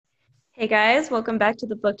Hey guys, welcome back to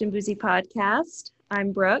the Booked and Boozy podcast.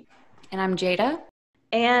 I'm Brooke, And I'm Jada,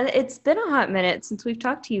 and it's been a hot minute since we've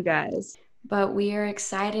talked to you guys. but we are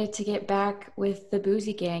excited to get back with the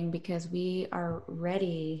Boozy Gang because we are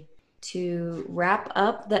ready to wrap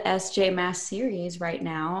up the SJ Mass series right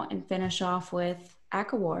now and finish off with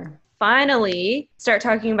ACOWAR. Finally, start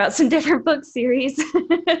talking about some different book series.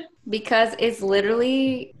 Because it's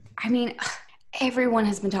literally, everyone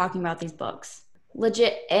has been talking about these books.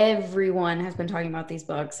 Legit, everyone has been talking about these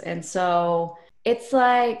books. And so it's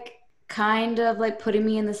like kind of like putting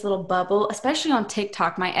me in this little bubble, especially on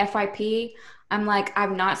TikTok. My FYP, I'm like,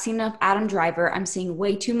 I've not seen enough Adam Driver. I'm seeing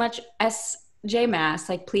way too much SJ Mass.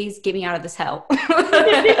 Like, please get me out of this hell.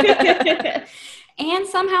 And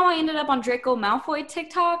somehow I ended up on Draco Malfoy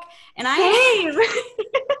TikTok. And Same.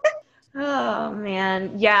 Oh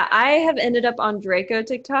man, yeah, I have ended up on Draco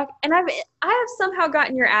TikTok, and I have somehow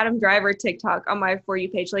gotten your Adam Driver TikTok on my For You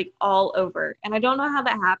page, like all over, and I don't know how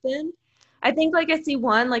that happened. I think like I see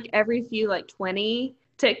one like every few like 20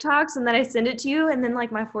 TikToks, and then I send it to you, and then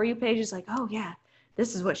like my For You page is like, oh yeah,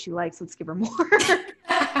 this is what she likes. Let's give her more.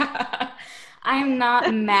 I'm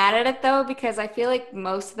not mad at it though, because I feel like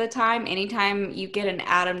most of the time, anytime you get an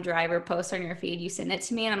Adam Driver post on your feed, you send it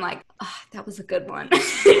to me and I'm like, oh, that was a good one.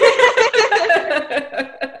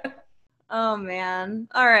 Oh man.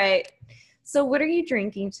 All right. So what are you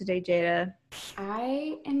drinking today, Jada?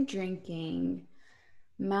 I am drinking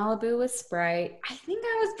Malibu with Sprite. I think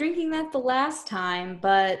I was drinking that the last time,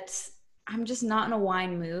 but I'm just not in a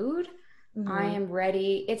wine mood. I Mhm. am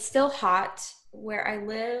ready. It's still hot where I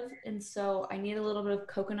live, and so I need a little bit of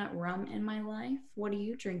coconut rum in my life. What are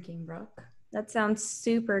you drinking, Brooke? That sounds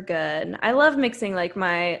super good. I love mixing like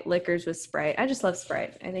my liquors with Sprite. I just love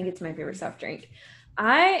Sprite. I think it's my favorite soft drink.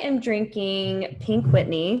 I am drinking Pink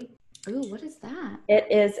Whitney. Ooh, what is that? It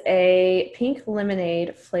is a pink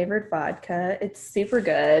lemonade flavored vodka. It's super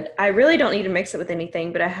good. I really don't need to mix it with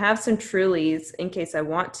anything, but I have some Trulies in case I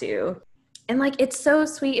want to. And like it's so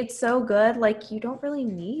sweet, it's so good. Like you don't really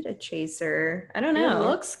need a chaser. I don't It know.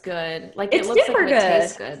 looks good. Like it It's looks like super it would good.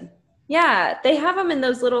 taste good. Yeah, they have them in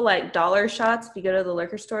those little like dollar shots. If you go to the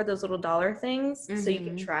liquor store, those little dollar things, so you can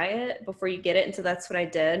Mm-hmm. try it before you get it. And so that's what I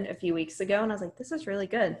did a few weeks ago, and I was like, this is really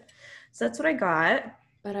good. So that's what I got.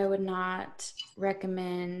 But I would not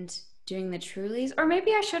recommend doing the Trulies, or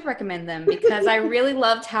maybe I should recommend them because I really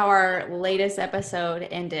loved how our latest episode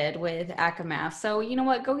ended with Akamath. So you know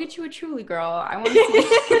what? Go get you a Truly, girl. I want to see.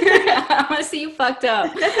 I want to see you fucked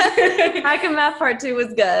up. Hack Math Part 2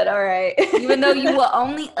 was good. All right. Even though you were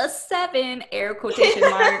only a 7, air quotation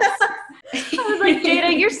marks. I was like,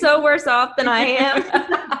 Jada, you're so worse off than I am.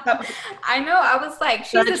 I know. I was like,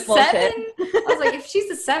 she's a Such 7. bullshit. I was like, if she's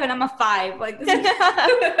a 7, I'm a 5. Like this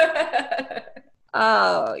is.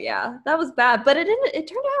 Oh yeah, that was bad, but it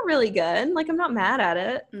turned out really good. Like I'm not mad at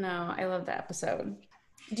it. No, I love that episode.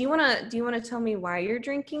 Do you wanna tell me why you're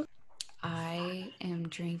drinking? I am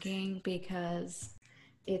drinking because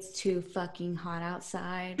it's too fucking hot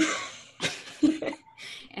outside.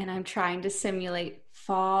 And I'm trying to simulate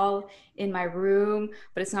fall in my room,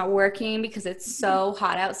 but it's not working because it's so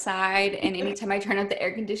hot outside. And anytime I turn up the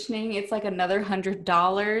air conditioning, it's like another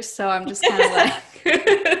 $100. So I'm just kind of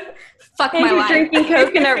like, fuck And my you're life. drinking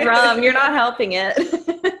coconut rum. You're not helping it.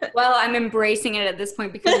 Well, I'm embracing it at this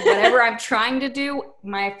point because whatever I'm trying to do,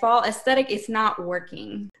 my fall aesthetic is not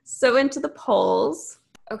working. So into the polls.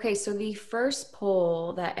 Okay, so the first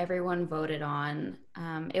poll that everyone voted on,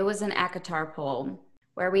 it was an ACOTAR poll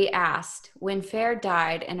where we asked when Fair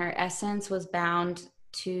died and her essence was bound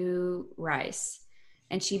to Rice,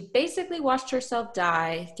 and she basically watched herself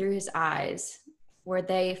die through his eyes, where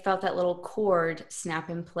they felt that little cord snap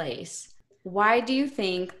in place. Why do you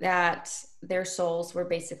think that their souls were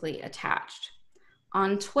basically attached?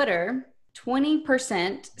 On Twitter,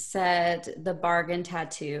 20% said the bargain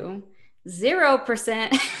tattoo.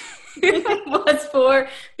 0% was for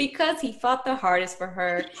because he fought the hardest for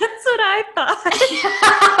her. That's what I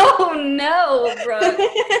thought. Oh no, bro.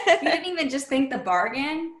 You didn't even just think the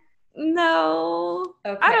bargain? No.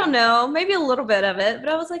 Okay. I don't know. Maybe a little bit of it, but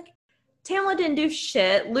I was like, Tamla didn't do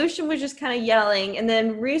shit. Lucian was just kind of yelling, and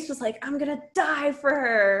then Reese was like, I'm gonna die for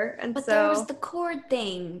her. And But so there was the cord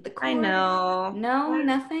thing. The cord. I know. No,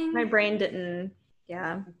 nothing. My brain didn't.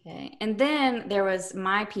 Yeah. Okay. And then there was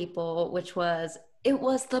my people, which was it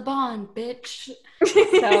was the bond, bitch.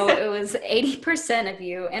 So it was 80% of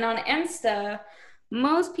you. And on Insta,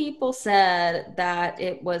 most people said that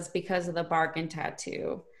it was because of the bargain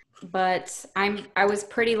tattoo. But I was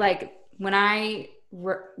pretty like when I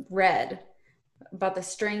read about the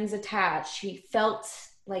strings attached, she felt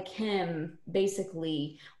like him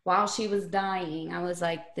basically while she was dying. I was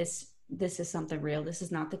like, this this is something real. This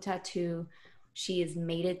is not the tattoo. She is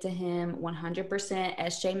mated to him 100%.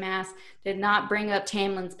 SJ Mass did not bring up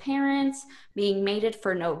Tamlin's parents being mated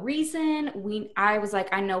for no reason. I was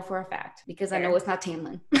like, I know for a fact because I know it's not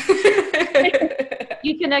Tamlin.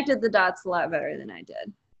 You connected the dots a lot better than I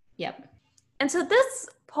did. Yep. And so this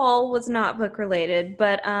poll was not book related,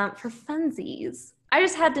 but for funsies, I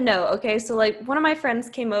just had to know. Okay, so like one of my friends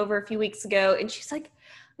came over a few weeks ago and she's like,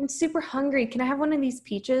 I'm super hungry. Can I have one of these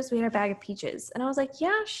peaches? We had a bag of peaches. And I was like,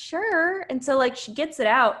 yeah, sure. And so like she gets it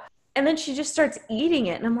out and then she just starts eating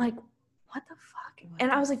it. And I'm like, what the fuck?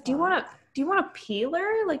 And I was like, do you want a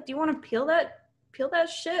peeler? Like, do you want to peel that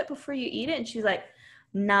shit before you eat it? And she's like,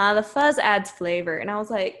 nah, the fuzz adds flavor. And I was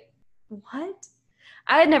like, what?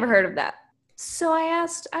 I had never heard of that. So I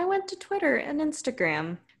went to Twitter and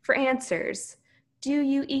Instagram for answers. Do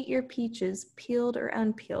you eat your peaches peeled or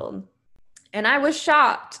unpeeled? And I was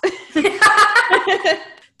shocked.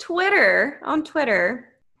 On Twitter,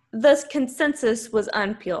 the consensus was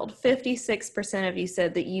unpeeled. 56% of you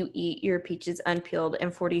said that you eat your peaches unpeeled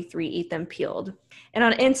and 43% eat them peeled. And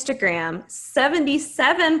on Instagram,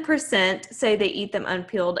 77% say they eat them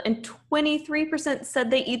unpeeled and 23%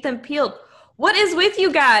 said they eat them peeled. What is with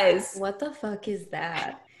you guys? What the fuck is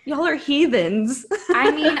that? Y'all are heathens.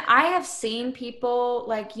 I mean, I have seen people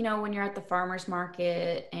like, you know, when you're at the farmer's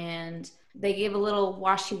market and they give a little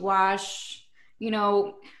washy wash, you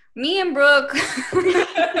know, me and Brooke,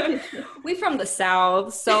 we from the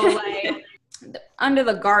South. So like under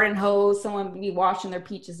the garden hose, someone be washing their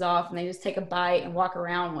peaches off and they just take a bite and walk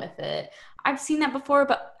around with it. I've seen that before,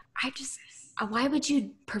 but why would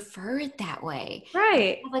you prefer it that way?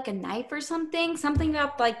 Right. Like a knife or something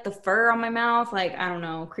about like the fur on my mouth. Like, I don't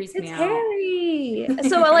know, creeps me out. Hairy.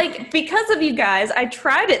 So like, because of you guys, I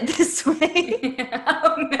tried it this way.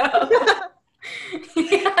 Oh no.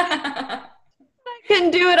 I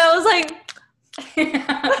couldn't do it. I was like,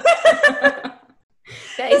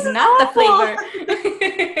 that is not the flavor.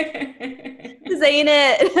 This ain't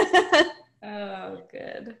it. Oh,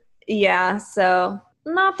 good. Yeah, so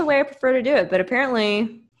not the way I prefer to do it, but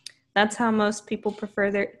apparently that's how most people prefer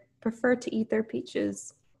to eat their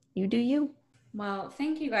peaches. You do you. Well,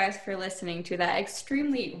 thank you guys for listening to that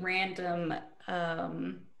extremely random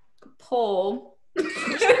poll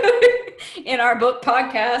in our book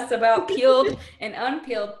podcast about peeled and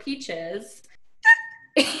unpeeled peaches.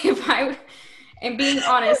 And being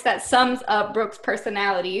honest, that sums up Brooke's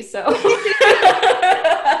personality, so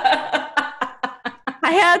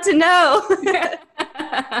I had to know. You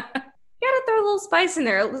gotta throw a little spice in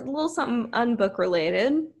there, a little something unbook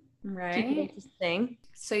related. Right. Keep it interesting.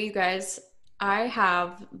 So you guys, I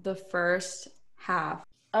have the first half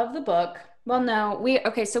of the book. Well, no,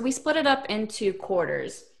 so we split it up into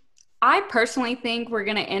quarters. I personally think we're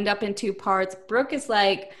going to end up in 2 parts. Brooke is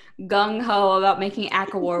like gung-ho about making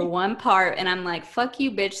ACOWAR 1 part, and I'm like, fuck you,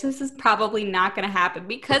 bitch. This is probably not going to happen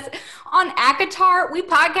because on ACOTAR, we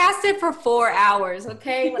podcasted for 4 hours,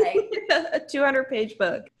 okay? Like a 200-page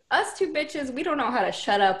book. Us 2 bitches, we don't know how to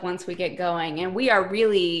shut up once we get going, and we are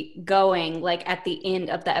really going like at the end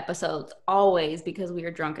of the episodes always because we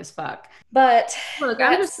are drunk as fuck. But look,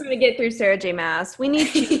 I'm just trying to get through Sarah J. Maas. We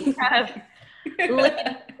need to kind of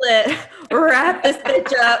wrap this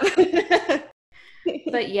bitch up.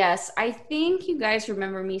 But yes, I think you guys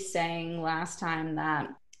remember me saying last time that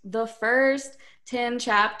the first 10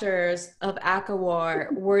 chapters of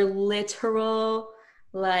ACOWAR were literal.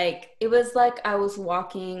 Like, it was like I was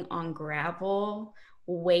walking on gravel,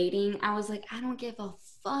 waiting. I was like, I don't give a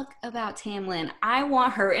fuck about Tamlin. I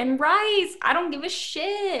want her and Rice. I don't give a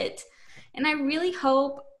shit. And I really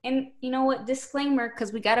hope, and you know what, disclaimer,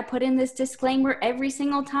 because we got to put in this disclaimer every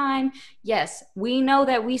single time. Yes, we know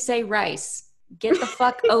that we say Rice. Get the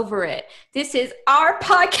fuck over it. This is our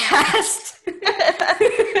podcast.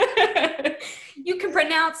 You can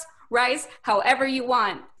pronounce Rice however you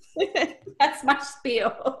want. That's my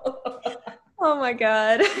spiel. Oh my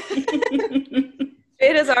god.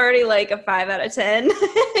 It is already like a 5 out of 10.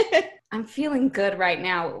 I'm feeling good right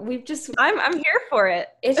now. I'm here for it.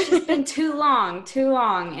 It's just been too long.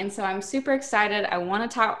 And so I'm super excited. I want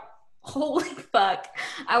to talk. Holy fuck.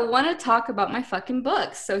 I want to talk about my fucking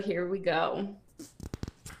books. So here we go.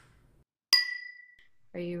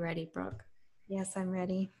 Are you ready, Brooke? Yes, I'm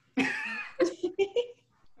ready.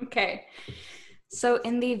 Okay. So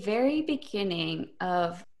in the very beginning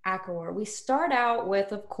of ACOWAR, we start out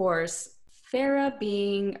with, of course, Farah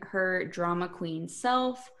being her drama queen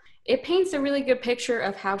self. It paints a really good picture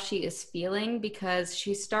of how she is feeling because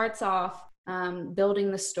she starts off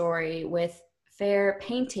building the story with Fair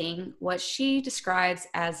painting what she describes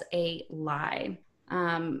as a lie.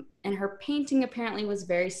 And her painting apparently was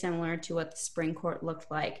very similar to what the spring court looked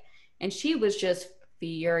like. And she was just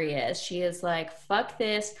furious. She is like, fuck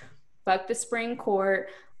this, fuck the spring court.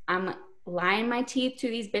 I'm lying my teeth to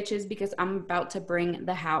these bitches because I'm about to bring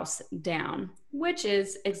the house down, which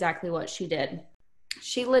is exactly what she did.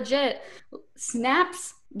 She legit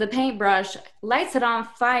snaps the paintbrush, lights it on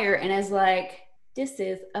fire, and is like, this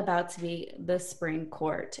is about to be the spring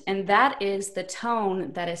court. And that is the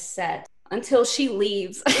tone that is set until she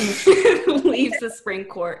leaves leaves the spring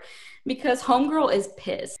court, because homegirl is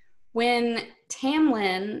pissed. When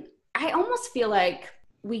Tamlin, I almost feel like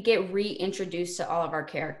we get reintroduced to all of our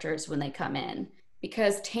characters when they come in,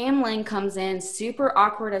 because Tamlin comes in super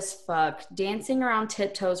awkward as fuck, dancing around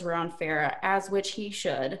tiptoes around Farah, as which he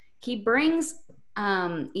should. He brings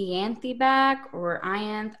Ianthe back, or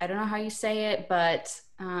Ianth, I don't know how you say it, but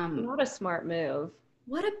not a smart move.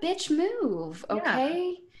 What a bitch move,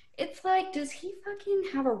 okay? Yeah. It's like, does he fucking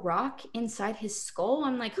have a rock inside his skull?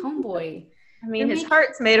 I'm like, homeboy. I mean, his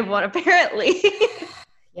heart's made of one, apparently.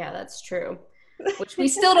 Yeah, that's true. Which we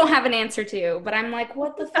still don't have an answer to, but I'm like,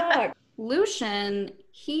 what the fuck? Lucian,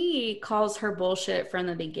 he calls her bullshit from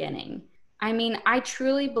the beginning. I mean, I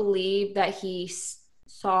truly believe that he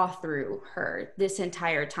saw through her this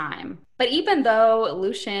entire time. But even though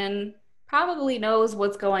Lucian probably knows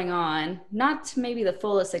what's going on, not to maybe the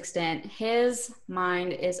fullest extent, his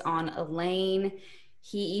mind is on Elaine.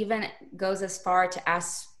 He even goes as far to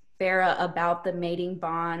ask Farah about the mating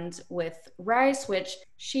bond with Rice, which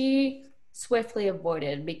she swiftly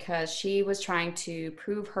avoided because she was trying to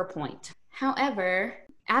prove her point. However,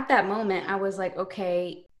 at that moment, I was like,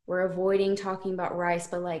 okay, we're avoiding talking about Rice,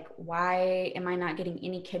 but like, why am I not getting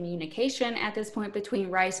any communication at this point between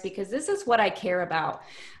Rice? Because this is what I care about.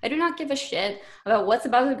 I do not give a shit about what's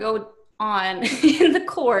about to go on in the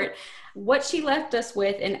court. What she left us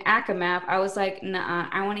with in ACOWAR, I was like, nah,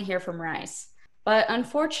 I want to hear from Rice. But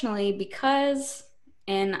unfortunately, because,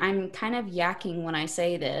 and I'm kind of yakking when I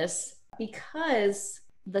say this, because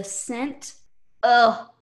the scent,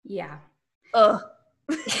 yeah.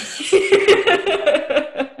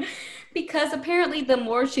 Because apparently the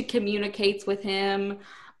more she communicates with him,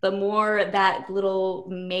 the more that little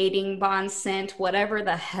mating bond scent, whatever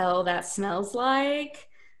the hell that smells like,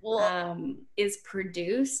 is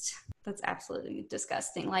produced. That's absolutely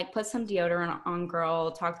disgusting. Like, put some deodorant on,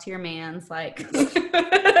 girl. Talk to your mans. Like, some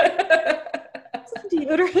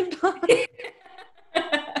deodorant on.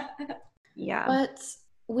 Yeah. But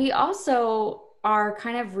we also are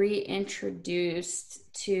kind of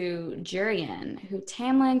reintroduced to Jurian, who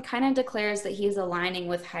Tamlin kind of declares that he's aligning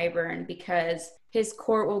with Hybern because his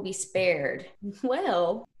court will be spared.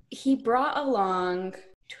 Well, he brought along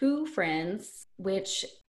 2 friends, which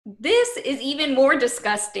this is even more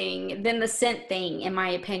disgusting than the scent thing, in my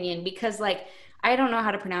opinion, because, like, I don't know how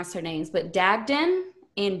to pronounce their names, but Dagden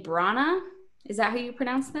and Brana, is that how you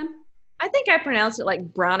pronounce them? I think I pronounced it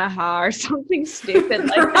like Branaha or something stupid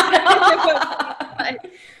like that.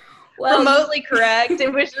 Well, remotely correct.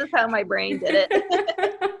 It was just how my brain did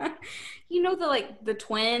it. You know, the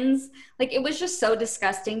twins, like, it was just so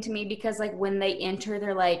disgusting to me because, like, when they enter,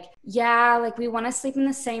 they're like, yeah, like, we want to sleep in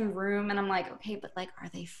the same room. And I'm like, okay, but, like, are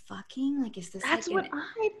they fucking? Like, is this That's like what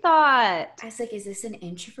I thought. I was like, is this an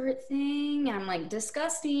introvert thing? And I'm like,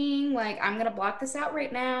 disgusting. Like, I'm going to block this out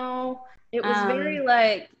right now. It was very,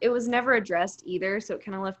 like, it was never addressed either, so it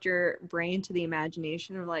kind of left your brain to the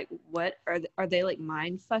imagination of, like, what are they like,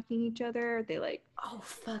 mind fucking each other? Are they like, oh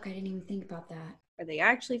fuck, I didn't even think about that. Are they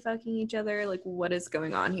actually fucking each other? Like, what is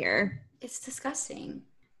going on here? It's disgusting.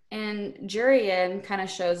 And Jurian kind of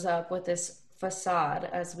shows up with this facade,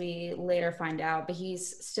 as we later find out, but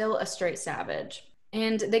he's still a straight savage.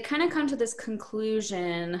 And they kind of come to this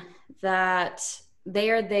conclusion that they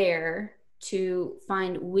are there to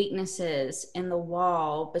find weaknesses in the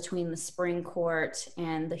wall between the spring court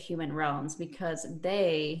and the human realms because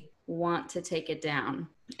they want to take it down.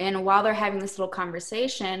 And while they're having this little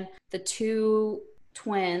conversation, the 2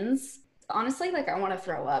 twins, honestly, like, I want to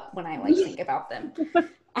throw up when I, like, think about them.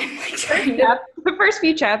 I'm like trying to... The first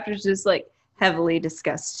few chapters just, like, heavily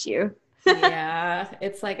disgust you. Yeah,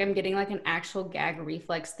 it's like I'm getting, like, an actual gag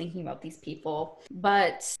reflex thinking about these people.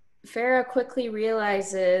 But Farah quickly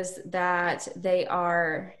realizes that they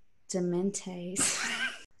are dementes.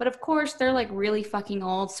 But of course, they're, like, really fucking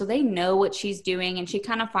old, so they know what she's doing, and she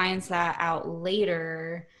kind of finds that out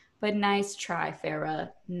later. But nice try,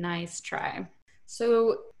 Farah. Nice try.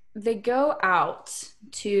 So they go out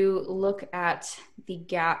to look at the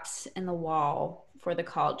gaps in the wall for the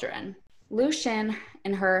cauldron. Lucian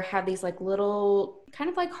and her have these like little kind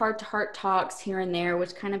of like heart to heart talks here and there,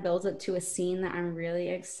 which kind of builds up to a scene that I'm really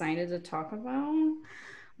excited to talk about.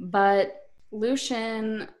 But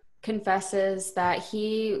Lucian confesses that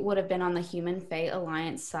he would have been on the Human Fate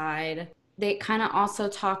Alliance side. They kind of also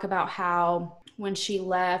talk about how when she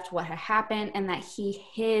left, what had happened, and that he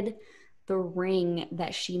hid the ring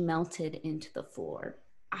that she melted into the floor.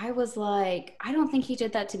 I was like, I don't think he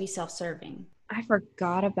did that to be self serving. I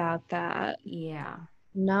forgot about that. Yeah.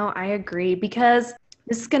 No, I agree because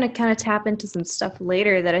this is going to kind of tap into some stuff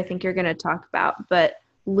later that I think you're going to talk about. But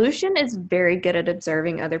Lucian is very good at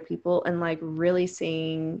observing other people and like really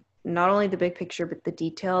seeing not only the big picture, but the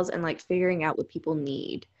details and like figuring out what people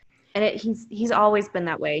need. And he's always been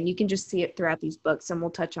that way. And you can just see it throughout these books. And we'll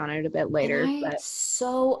touch on it a bit And later. I But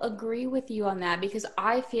so agree with you on that because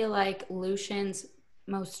I feel like Lucian's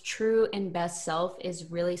most true and best self is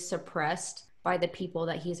really suppressed by the people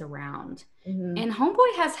that he's around. mhm, And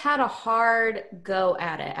Homeboy has had a hard go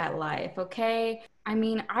at it at life, okay? I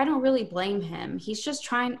mean, I don't really blame him. He's just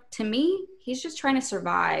trying, to me, he's just trying to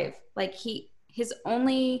survive. Like his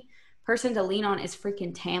only person to lean on is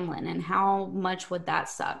freaking Tamlin, and how much would that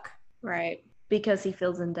suck? right. Because he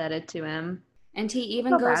feels indebted to him. And he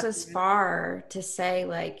even So goes bad as for him. far to say,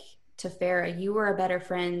 like, to Farah, you were a better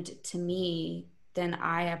friend to me than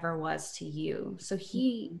I ever was to you. So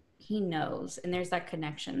he knows, and there's that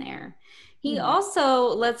connection there. He Yeah. also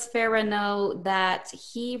lets Farah know that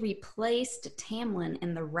he replaced Tamlin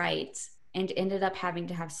in the right and ended up having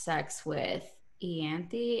to have sex with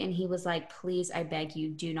Ianthe. And he was like, please, I beg you,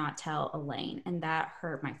 do not tell Elaine. And that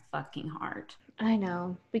hurt my fucking heart. I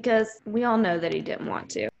know. Because we all know that he didn't want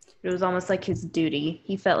to. It was almost like his duty.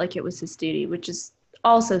 He felt like it was his duty, which is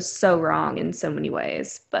also so wrong in so many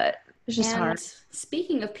ways. But it's just And hard.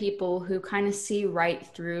 speaking of people who kind of see right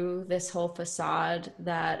through this whole facade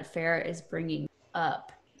that Farah is bringing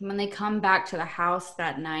up, when they come back to the house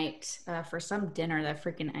that night for some dinner that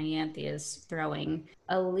freaking Ianthe is throwing,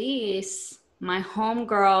 Elise, my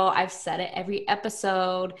homegirl, I've said it every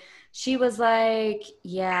episode, she was like,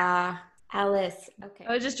 yeah, Alice, I okay.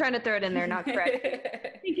 was just trying to throw it in there, not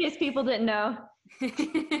correct. In case people didn't know.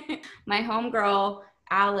 My homegirl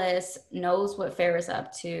Alice knows what Farrah's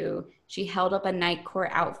up to. She held up a night court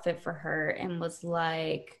outfit for her and was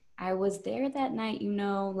like, I was there that night,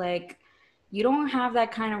 like you don't have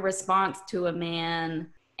that kind of response to a man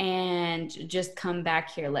and just come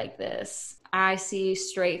back here like this. I see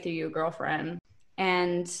straight through you, girlfriend.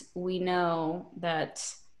 And we know that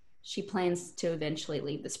she plans to eventually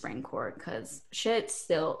leave the spring court because shit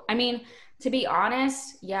still, I mean, to be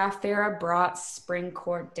honest, yeah, Farah brought Spring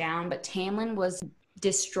Court down, but Tamlin was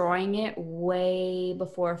destroying it way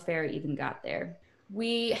before Farah even got there.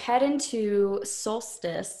 We head into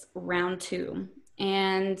Solstice round two,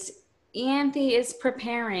 and Ianthe is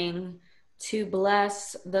preparing to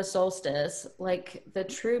bless the solstice like the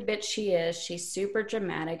true bitch she is. She's super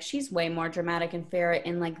dramatic. She's way more dramatic than Farah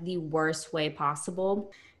in like the worst way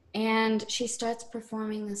possible. And she starts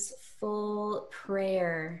performing this full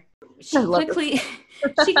prayer. I She love quickly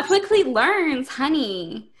she quickly learns,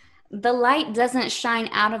 honey, the light doesn't shine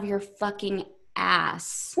out of your fucking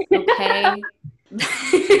ass, okay?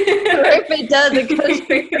 If it does, it goes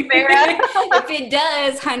straight to Farah. If it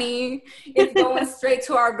does, honey, it's going straight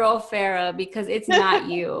to our girl Farah because it's not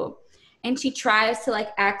you. And she tries to like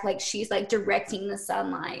act like she's like directing the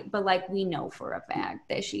sunlight, but like we know for a fact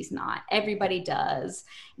that she's not. Everybody does.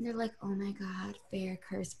 And they're like, oh my God, Fair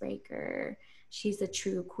Curse Breaker. She's a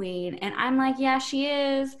true queen. And I'm like, yeah, she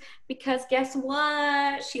is. Because guess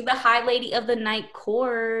what? She's the high lady of the night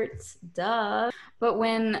court. Duh. But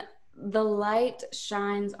when the light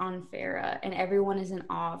shines on Farah and everyone is in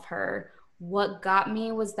awe of her, what got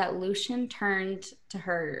me was that Lucian turned to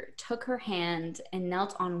her, took her hand, and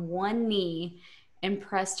knelt on one knee and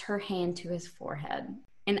pressed her hand to his forehead.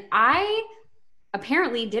 And I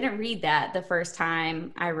apparently didn't read that the first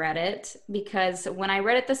time I read it because when I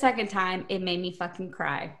read it the second time, it made me fucking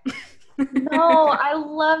cry. No, I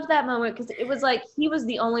loved that moment because it was like he was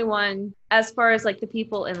the only one, as far as like the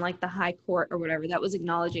people in like the high court or whatever, that was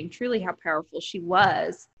acknowledging truly how powerful she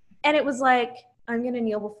was. And it was like, I'm gonna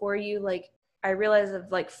kneel before you. Like, I realize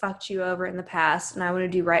I've like fucked you over in the past and I want to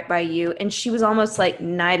do right by you. And she was almost like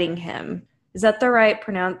knighting him. Is that the right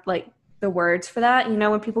like the words for that? You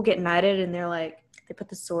know, when people get knighted and they're like, they put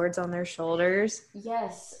the swords on their shoulders.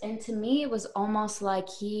 Yes, and to me, it was almost like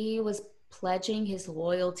he was pledging his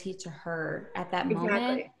loyalty to her at that moment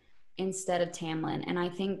Exactly. instead of Tamlin. And I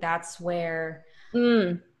think that's where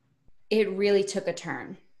Mm, it really took a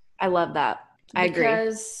turn I love that. I agree.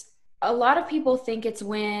 because a lot of people think it's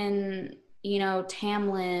when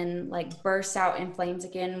Tamlin like bursts out in flames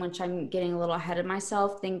again, which I'm getting a little ahead of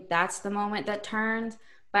myself, think that's the moment that turned.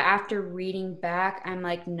 But after reading back, I'm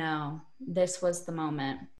like, no, this was the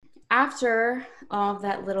moment. After all of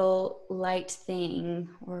that little light thing,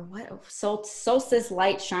 or what, solstice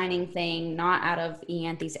light shining thing, not out of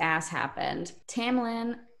Ianthe's ass happened,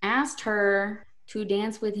 Tamlin asked her to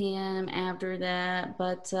dance with him after that,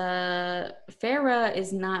 but Farah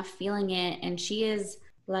is not feeling it, and she is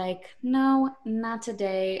like, no, not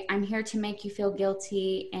today. I'm here to make you feel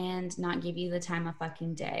guilty and not give you the time of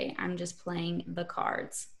fucking day. I'm just playing the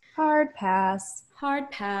cards. Hard pass. Hard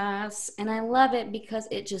pass. And I love it because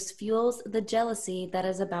it just fuels the jealousy that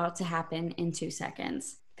is about to happen in 2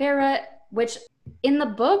 seconds. Farah, which in the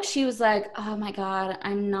book, she was like, oh my God,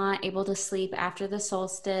 I'm not able to sleep after the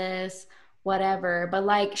solstice, whatever. But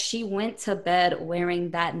like, she went to bed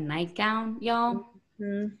wearing that nightgown, y'all.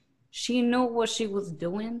 Mm-hmm. She knew what she was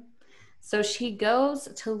doing. So she goes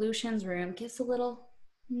to Lucian's room, gives a little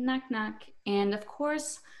knock knock. And of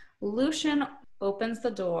course, Lucian opens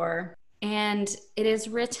the door. And it is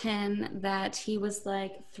written that he was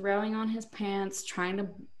like throwing on his pants, trying to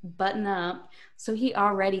button up. So he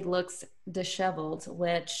already looks disheveled,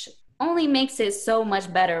 which only makes it so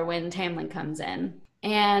much better when Tamlin comes in.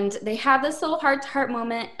 And they have this little heart to heart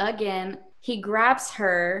moment again. He grabs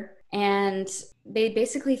her and they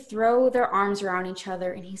basically throw their arms around each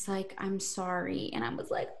other. And he's like, I'm sorry. And I was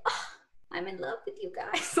like, oh, I'm in love with you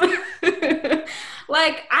guys.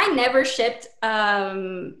 Like, I never shipped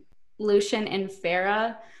Lucian and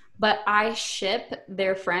Farah, but I ship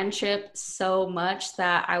their friendship so much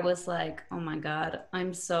that I was like, oh my God,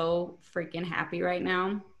 I'm so freaking happy right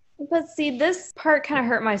now. But see, this part kind of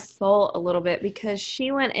hurt my soul a little bit because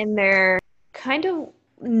she went in there kind of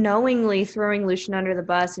knowingly throwing Lucian under the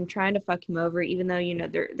bus and trying to fuck him over, even though,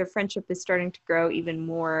 their friendship is starting to grow even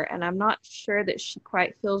more. And I'm not sure that she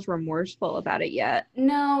quite feels remorseful about it yet.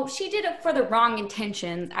 No, she did it for the wrong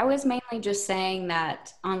intentions. I was mainly just saying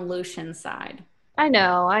that on Lucian's side. I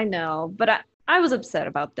know. But I was upset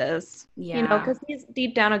about this, Yeah. because he's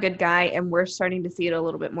deep down a good guy and we're starting to see it a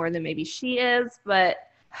little bit more than maybe she is. But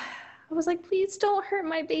I was like, please don't hurt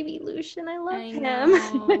my baby Lucian. I love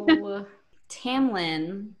him.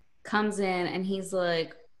 Tamlin comes in and he's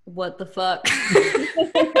like, what the fuck?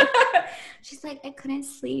 She's like, I couldn't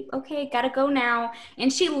sleep. Okay, gotta go now.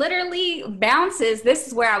 And she literally bounces. This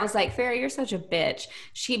is where I was like, Farrah, you're such a bitch.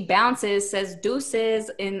 She bounces, says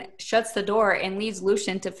deuces, and shuts the door and leaves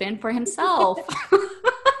Lucian to fend for himself.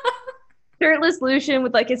 Shirtless Lucian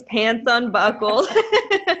with like his pants unbuckled.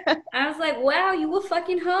 I was like, wow, you a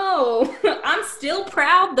fucking hoe. I'm still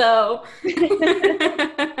proud though.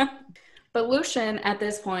 But Lucian at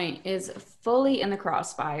this point is fully in the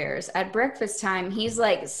crossfires. At breakfast time, he's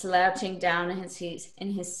like slouching down in his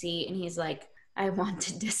seat and he's like, I want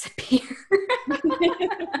to disappear.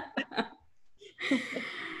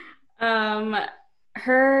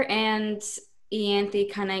 Her and Ianthe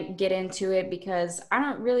kind of get into it because I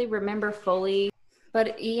don't really remember fully,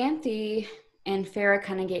 but Ianthe and Farah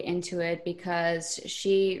kind of get into it because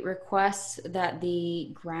she requests that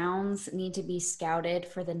the grounds need to be scouted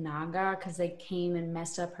for the Naga because they came and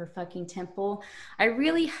messed up her fucking temple. I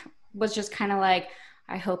really was just kind of like,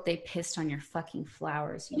 I hope they pissed on your fucking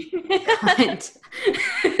flowers, you cunt.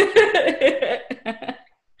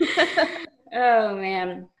 Oh,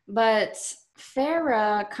 man. But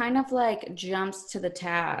Farah kind of like jumps to the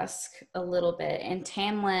task a little bit, and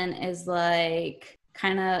Tamlin is like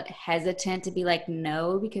kind of hesitant to be like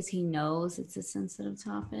no because he knows it's a sensitive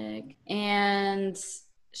topic. And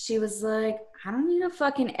she was like, I don't need a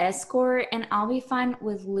fucking escort and I'll be fine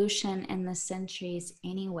with Lucian and the sentries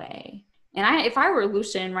anyway. And if I were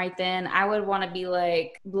Lucian right then, I would want to be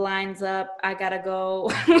like, blinds up, I gotta go.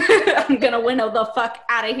 I'm gonna winnow the fuck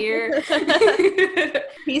out of here.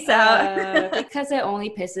 Peace out. Because it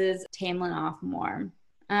only pisses Tamlin off more.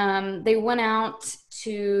 They went out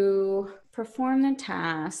to perform the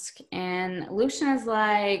task, and Lucian is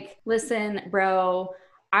like, listen, bro,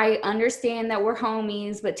 I understand that we're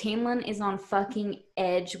homies, but Tamlin is on fucking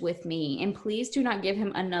edge with me. And please do not give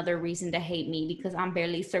him another reason to hate me because I'm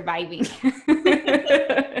barely surviving.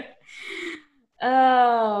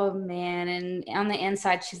 Oh, man. And on the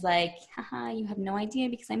inside, she's like, haha, you have no idea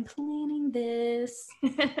because I'm planning this.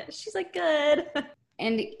 She's like, good.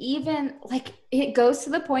 And even like it goes to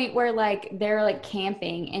the point where like they're like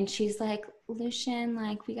camping and she's like, Lucian,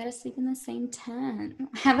 like we gotta sleep in the same tent,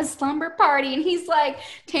 have a slumber party. And he's like,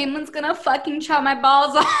 Tamlin's gonna fucking chop my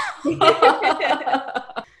balls off.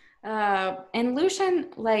 And Lucian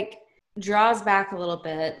like draws back a little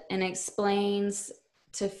bit and explains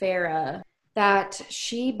to Farah that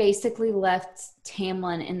she basically left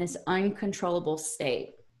Tamlin in this uncontrollable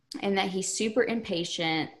state, and that he's super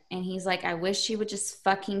impatient, and he's like, I wish she would just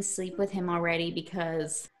fucking sleep with him already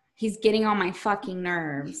because he's getting on my fucking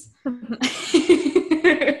nerves.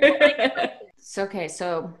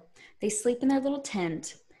 So they sleep in their little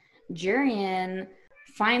tent. Jurian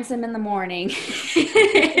finds them in the morning.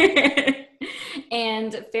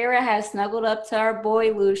 And Farrah has snuggled up to our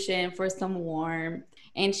boy Lucian for some warmth.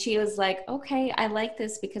 And she was like, okay, I like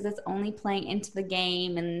this because it's only playing into the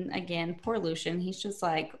game. And again, poor Lucian, he's just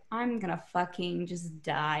like, I'm gonna fucking just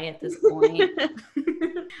die at this point.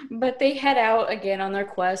 But they head out again on their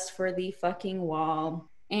quest for the fucking wall.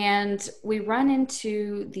 And we run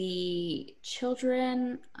into the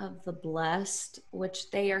Children of the Blessed,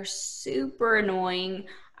 which they are super annoying.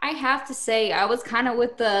 I have to say, I was kind of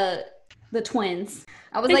with the twins.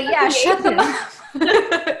 I was like, yeah, shut them up.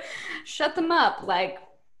 Shut them up. Like,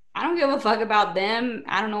 I don't give a fuck about them.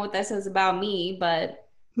 I don't know what that says about me, but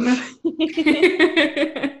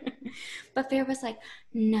but Fair was like,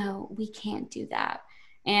 no, we can't do that.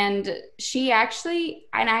 And she actually,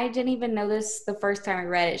 and I didn't even know this the first time I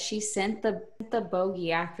read it, she sent the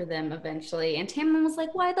bogey after them eventually. And Tamlin was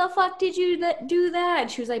like, why the fuck did you do that?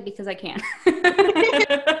 And she was like, because I can.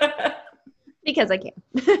 Because I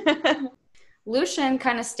can. Lucian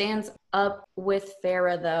kind of stands up with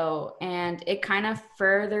Farrah, though, and it kind of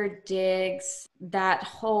further digs that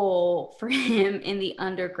hole for him in the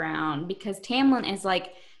underground, because Tamlin is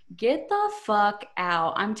like, get the fuck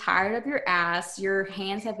out. I'm tired of your ass. Your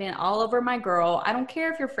hands have been all over my girl. I don't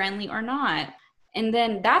care if you're friendly or not. And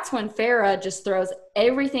then that's when Farrah just throws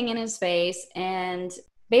everything in his face, and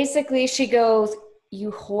basically she goes,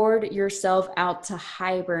 you hoard yourself out to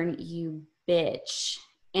Hybern, you bitch.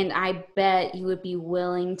 And I bet you would be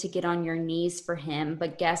willing to get on your knees for him.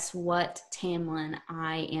 But guess what, Tamlin?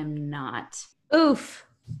 I am not. Oof.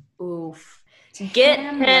 Oof. Get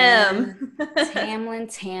him.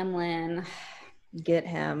 Tamlin. Get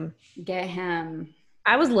him. Get him.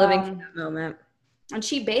 I was living for that moment. And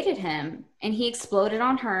she baited him. And he exploded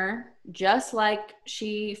on her, just like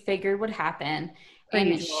she figured would happen.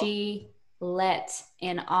 And she let,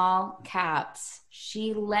 in all caps,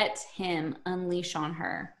 she let him unleash on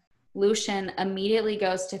her. Lucian immediately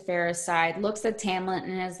goes to Farrah's side, looks at Tamlin,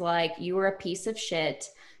 and is like, you were a piece of shit.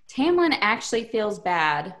 Tamlin actually feels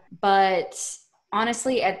bad, but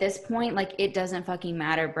honestly, at this point, like, it doesn't fucking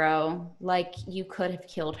matter, bro. Like, you could have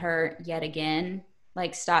killed her yet again.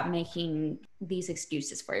 Like, stop making these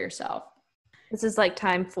excuses for yourself. This is like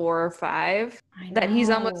time 4 or 5 that he's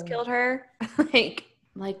almost killed her.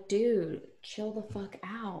 Like, dude, chill the fuck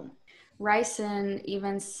out. Rysson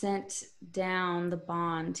even sent down the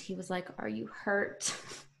bond. He was like, are you hurt?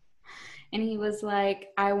 And he was like,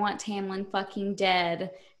 I want Tamlin fucking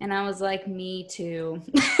dead. And I was like, me too.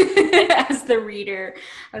 As the reader,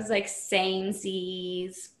 I was like,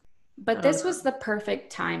 samesies. But this was the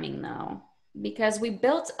perfect timing, though, because we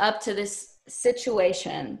built up to this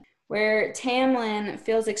situation where Tamlin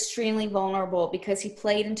feels extremely vulnerable because he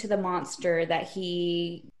played into the monster that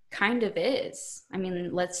he kind of is. I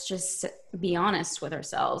mean, let's just be honest with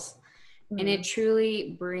ourselves. And it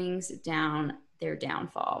truly brings down their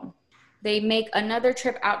downfall. They make another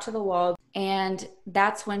trip out to the wall, and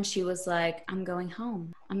that's when she was like, I'm going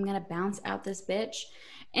home. I'm going to bounce out this bitch.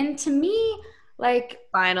 And to me, like...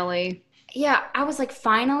 Finally. Yeah, I was like,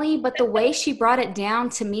 finally, but the way she brought it down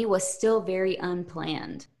to me was still very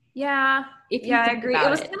unplanned. Yeah. I agree. It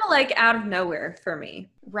was kind of like out of nowhere for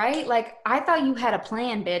me. Right? Like, I thought you had a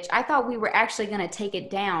plan, bitch. I thought we were actually going to take it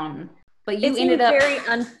down. But you ended up very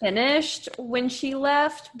unfinished when she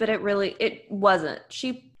left, but it wasn't.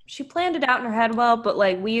 She planned it out in her head well, but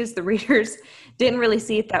like we as the readers didn't really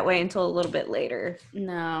see it that way until a little bit later.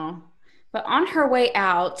 No. But on her way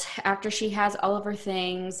out, after she has all of her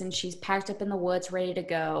things and she's packed up in the woods ready to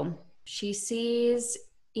go, she sees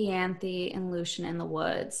Ianthe and Lucian in the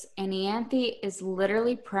woods. And Ianthe is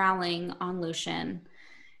literally prowling on Lucian.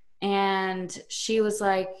 And she was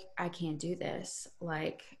like, I can't do this.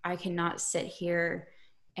 Like, I cannot sit here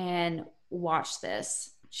and watch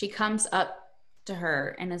this. She comes up to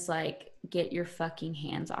her and is like, get your fucking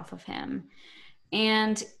hands off of him.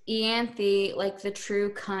 And Ianthe, like the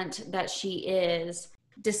true cunt that she is,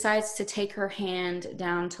 decides to take her hand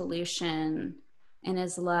down to Lucian and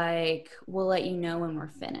is like, we'll let you know when we're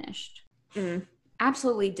finished.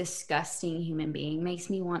 Absolutely disgusting human being. Makes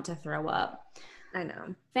me want to throw up. I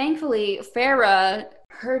know. Thankfully, Farrah,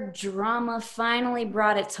 her drama finally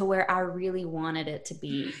brought it to where I really wanted it to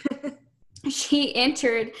be. She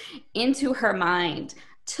entered into her mind,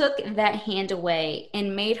 took that hand away,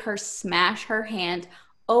 and made her smash her hand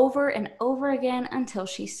over and over again until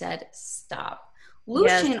she said stop.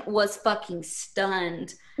 Yes. Lucian was fucking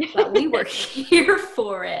stunned, but we were here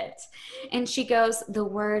for it. And she goes, the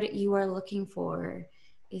word you are looking for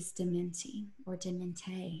is dementi or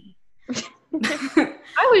demente.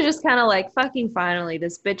 I was just kind of like, fucking finally,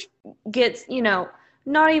 this bitch gets,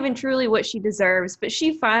 not even truly what she deserves, but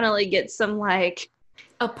she finally gets some, like,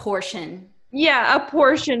 A portion. yeah, a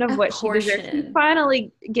portion of A what she deserves. She portion.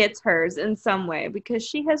 finally gets hers in some way because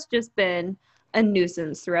she has just been a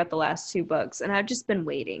nuisance throughout the last 2 books, and I've just been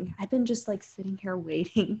waiting. I've been just like sitting here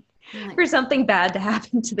waiting I'm like, for something bad to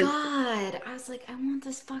happen to this. God, I was like, I want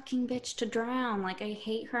this fucking bitch to drown. Like, I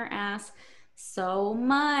hate her ass so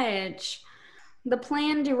much. The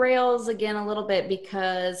plan derails again a little bit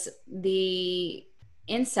because the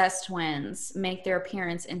incest twins make their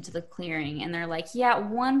appearance into the clearing, and they're like, yeah,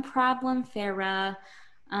 one problem, Farah.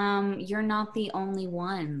 You're not the only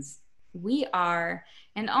ones. We are.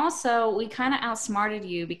 And also, we kind of outsmarted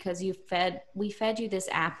you because we fed you this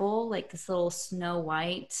apple, like this little Snow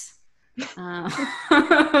White, uh,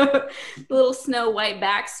 little Snow White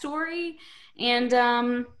backstory.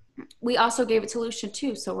 And we also gave it to Lucia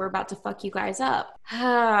too, so we're about to fuck you guys up.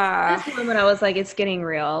 This moment, I was like, it's getting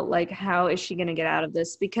real. Like, how is she gonna get out of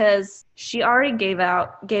this? Because she already gave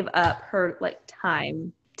up her like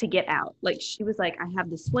time to get out. Like, she was like, I have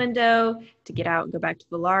this window to get out and go back to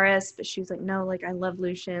Valaris, but she was like, no, like, I love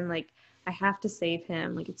Lucian. Like, I have to save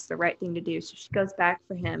him. Like, it's the right thing to do. So she goes back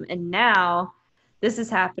for him, and now this is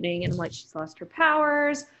happening, and like, she's lost her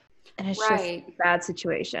powers, and it's just Right. a bad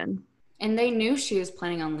situation. And they knew she was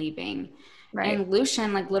planning on leaving. Right. And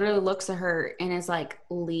Lucian like literally looks at her and is like,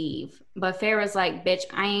 leave. But Farah's like, bitch,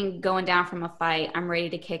 I ain't going down from a fight. I'm ready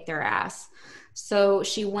to kick their ass. So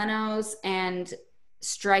she winnows and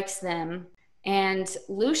strikes them. And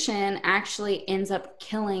Lucian actually ends up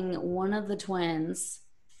killing one of the twins.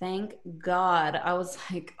 Thank God. I was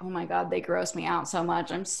like, oh my God, they gross me out so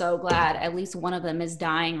much. I'm so glad at least one of them is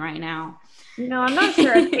dying right now. I'm not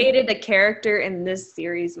sure I've hated the character in this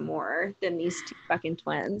series more than these two fucking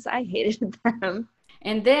twins. I hated them.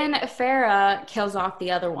 And then Farah kills off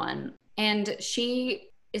the other one. And she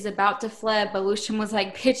is about to fled, but Lucian was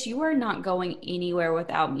like, bitch, you are not going anywhere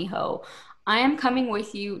without me, ho. I am coming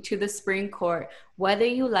with you to the spring court, whether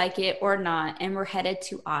you like it or not. And we're headed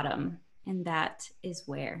to autumn. And that is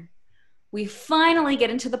where we finally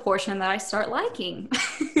get into the portion that I start liking.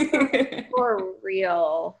 For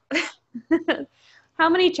real. How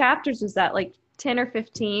many chapters was that? Like 10 or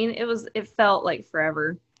 15? It felt like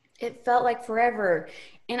forever. It felt like forever.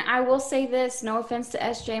 And I will say this, no offense to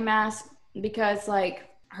SJ Mask, because like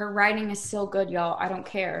her writing is still good, y'all. I don't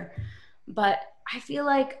care. But I feel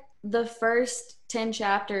like the first 10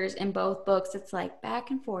 chapters in both books, it's like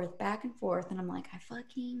back and forth, back and forth. And I'm like, I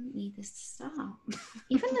fucking need this to stop.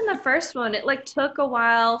 Even in the first one, it like took a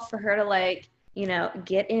while for her to like,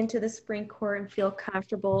 get into the spring court and feel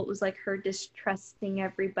comfortable. It was like her distrusting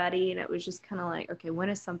everybody. And it was just kind of like, okay, when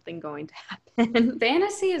is something going to happen?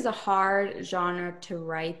 Fantasy is a hard genre to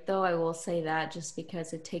write, though. I will say that just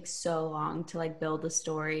because it takes so long to like build the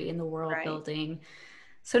story and the world Right. building.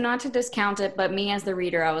 So not to discount it, but me as the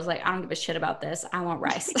reader, I was like, I don't give a shit about this. I want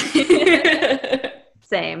rice.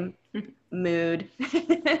 Same mood.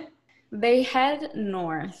 They head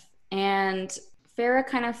north, and Farah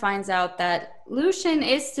kind of finds out that Lucian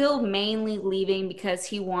is still mainly leaving because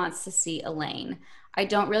he wants to see Elaine. I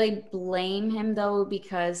don't really blame him though,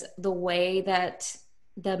 because the way that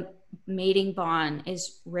the mating bond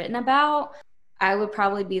is written about, I would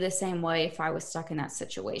probably be the same way if I was stuck in that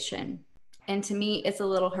situation. And to me, it's a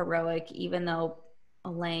little heroic, even though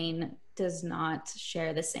Elaine does not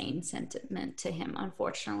share the same sentiment to him,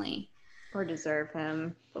 unfortunately. Or deserve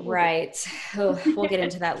him. Right. We'll get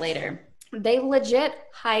into that later. They legit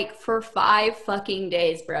hike for 5 fucking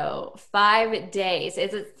days, bro. 5 days.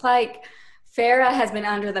 It's like Farah has been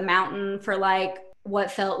under the mountain for like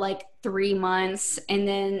what felt like 3 months. And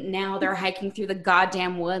then now they're hiking through the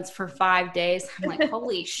goddamn woods for 5 days. I'm like,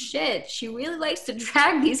 holy shit. She really likes to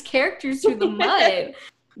drag these characters through the mud.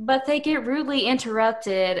 But they get rudely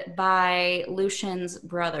interrupted by Lucian's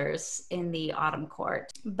brothers in the Autumn Court.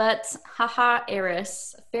 But haha,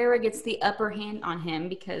 Eris, Farah gets the upper hand on him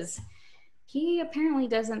because he apparently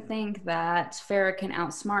doesn't think that Farah can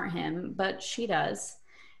outsmart him, but she does.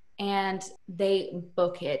 And they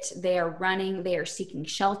book it. They are running. They are seeking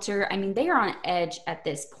shelter. I mean, they are on edge at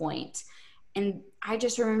this point. And I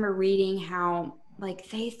just remember reading how, like,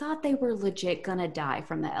 they thought they were legit gonna die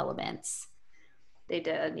from the elements. They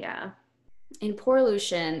did, yeah. And poor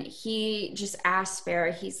Lucian, he just asked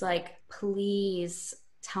Farah, he's like, please,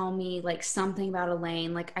 tell me like something about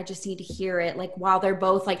Elaine. Like, I just need to hear it. Like, while they're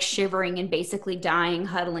both like shivering and basically dying,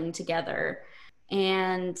 huddling together.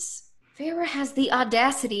 And Farrah has the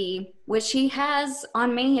audacity, which he has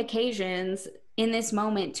on many occasions in this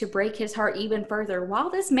moment, to break his heart even further while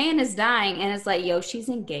this man is dying. And it's like, yo, she's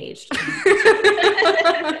engaged.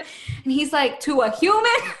 And he's like, to a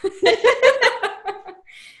human?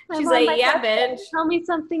 She's like, yeah, bitch. Tell me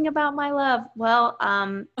something about my love. Well,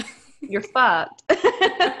 you're fucked. It's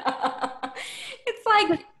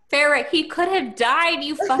like, Farrah, he could have died,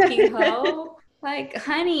 you fucking hoe. Like,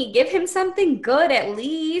 honey, give him something good at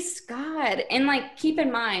least. God. And like, keep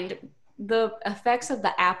in mind, the effects of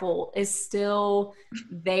the apple is still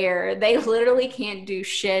there. They literally can't do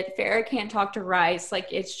shit. Farrah can't talk to Rice. Like,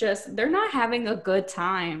 it's just, they're not having a good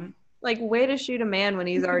time. Like, way to shoot a man when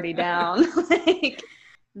he's already down. Like,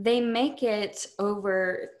 they make it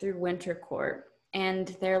over through Winter Court. And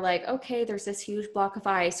they're like, okay, there's this huge block of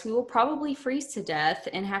ice. We will probably freeze to death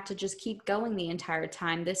and have to just keep going the entire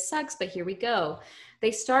time. This sucks, but here we go.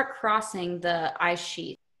 They start crossing the ice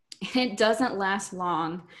sheet. And it doesn't last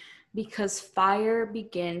long because fire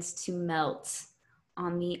begins to melt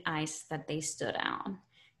on the ice that they stood on.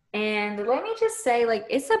 And let me just say, like,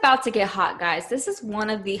 it's about to get hot, guys. This is one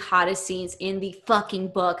of the hottest scenes in the fucking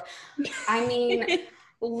book. I mean,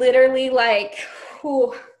 literally, like,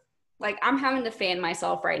 whew, like, I'm having to fan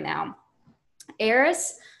myself right now.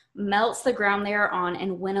 Eris melts the ground they are on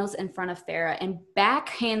and winnows in front of Farrah and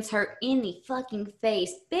backhands her in the fucking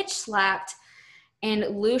face, bitch slapped.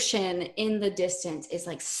 And Lucian in the distance is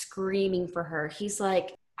like screaming for her. He's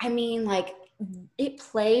like, I mean, like, it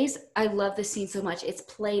plays. I love this scene so much. It's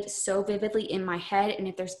played so vividly in my head. And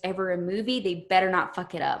if there's ever a movie, they better not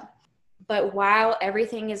fuck it up. But while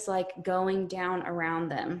everything is like going down around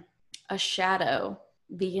them, a shadow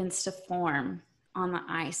begins to form on the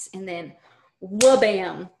ice. And then,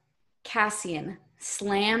 wha-bam, Cassian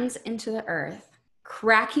slams into the earth,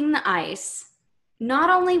 cracking the ice.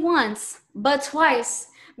 Not only once, but twice,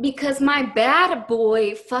 because my bad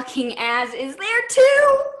boy fucking ass is there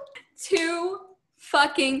too. Two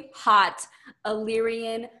fucking hot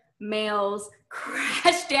Illyrian males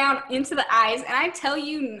crash down into the ice. And I tell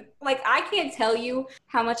you, like, I can't tell you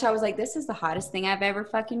how much I was like, this is the hottest thing I've ever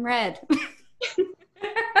fucking read. You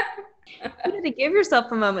had to give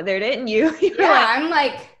yourself a moment there, didn't you? Yeah, like, I'm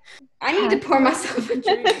like, I need to pour myself a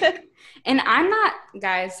drink. And I'm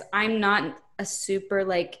not a super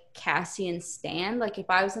like Cassian stan. Like, if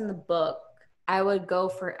I was in the book, I would go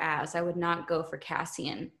for Az. I would not go for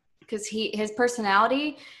Cassian because his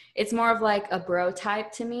personality, it's more of like a bro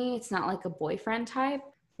type to me. It's not like a boyfriend type.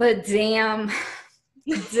 But damn,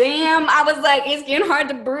 I was like, it's getting hard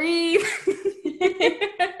to breathe.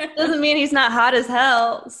 Doesn't mean he's not hot as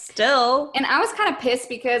hell still. And I was kind of pissed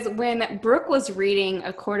because when Brooke was reading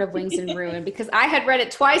A Court of Wings and Ruin, because I had read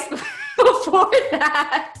it twice before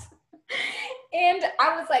that. And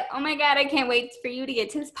I was like, oh my God, I can't wait for you to get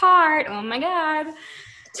to this part. Oh my God. It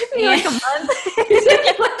took me like a month. It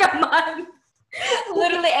took me like a month.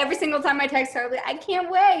 Literally every single time I text her, I was like, I can't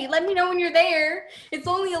wait. Let me know when you're there. It's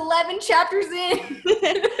only 11 chapters in.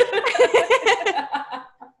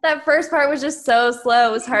 That first part was just so slow.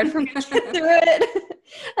 It was hard for me to get through it.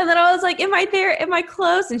 And then I was like, am I there? Am I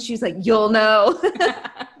close? And she's like, you'll know.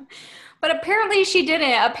 But apparently she didn't.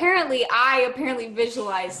 I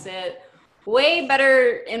visualized it way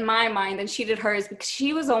better in my mind than she did hers, because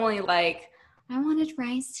she was only like, I wanted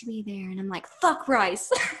Rice to be there. And I'm like, fuck Rice.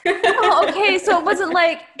 Oh, okay. So it wasn't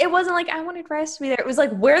like I wanted Rice to be there. It was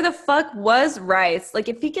like, where the fuck was Rice? Like,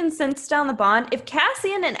 if he can sense down the bond, if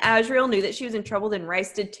Cassian and Azriel knew that she was in trouble, then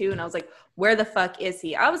Rice did too. And I was like, where the fuck is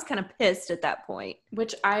he? I was kind of pissed at that point.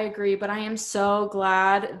 Which I agree, but I am so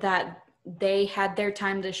glad that they had their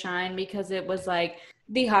time to shine, because it was like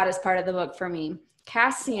the hottest part of the book for me.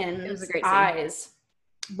 Cassian's eyes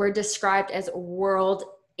were described as world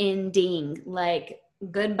ending, like,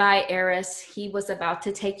 goodbye Eris, he was about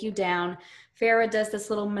to take you down. Farrah does this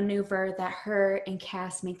little maneuver that her and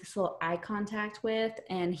Cass make this little eye contact with,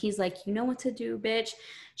 and he's like, you know what to do, bitch.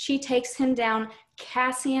 She takes him down.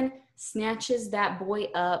 Cassian snatches that boy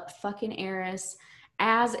up, fucking Eris.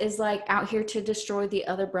 Az is like out here to destroy the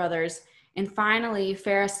other brothers, and finally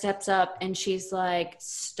Farrah steps up and she's like,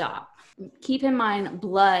 stop. Keep in mind,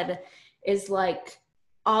 blood is like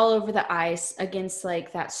all over the ice against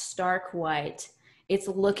like that stark white. It's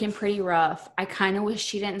looking pretty rough. I kind of wish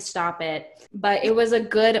she didn't stop it, but it was a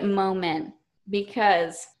good moment,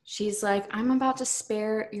 because she's like, I'm about to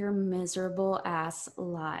spare your miserable ass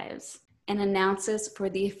lives, and announces for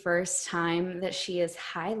the first time that she is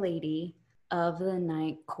High Lady of the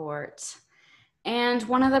Night Court. And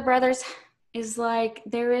one of the brothers is like,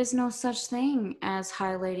 there is no such thing as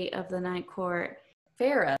High Lady of the Night Court.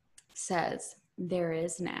 Farah says, there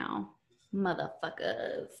is now,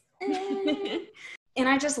 motherfuckers. And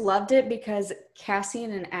I just loved it because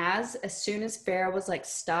Cassian and as soon as Farah was like,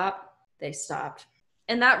 stop, they stopped.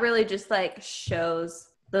 And that really just like shows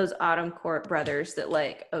those Autumn Court brothers that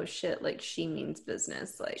like, oh shit, like she means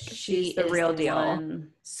business. Like she's the real deal. One.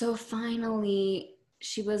 So finally,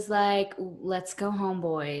 she was like, let's go home,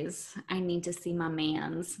 boys. I need to see my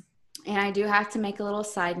mans. And I do have to make a little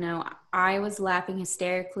side note. I was laughing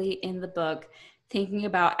hysterically in the book, thinking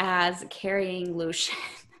about Az carrying Lucian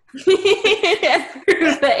through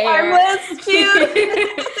the air. I was too.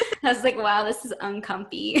 I was like, wow, this is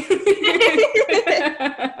uncomfy.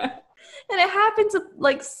 And it happens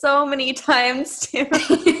like so many times too.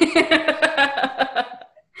 I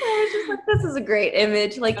was just like, this is a great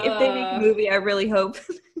image. Like if they make a movie, I really hope.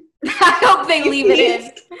 I hope they leave it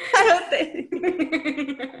in. I hope they.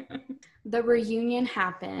 The reunion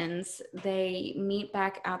happens. They meet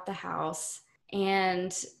back at the house,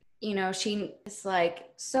 and you know, she is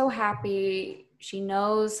like so happy. She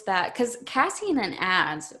knows that because Cassian and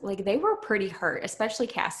Az, like they were pretty hurt, especially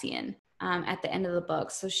Cassian at the end of the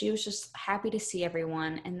book. So she was just happy to see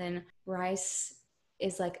everyone. And then Rice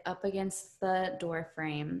is like up against the door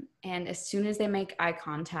frame, and as soon as they make eye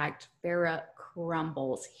contact, Farah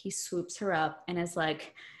crumbles. He swoops her up and is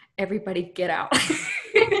like, everybody get out.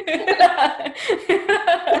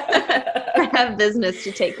 I have business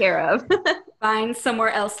to take care of. Find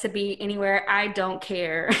somewhere else to be, anywhere. I don't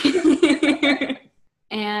care.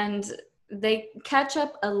 And they catch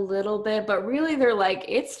up a little bit, but really they're like,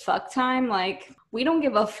 it's fuck time. Like, we don't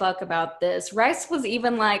give a fuck about this. Rice was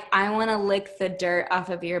even like, I want to lick the dirt off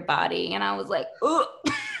of your body. And I was like, oh,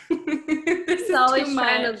 this is always too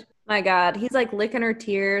trying much. to, my God, he's like licking her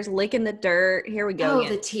tears, licking the dirt. Here we go. Oh,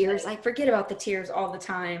 the tears. I forget about the tears all the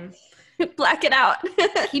time. Black it out.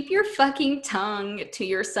 Keep your fucking tongue to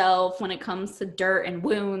yourself when it comes to dirt and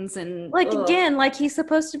wounds and like again, like he's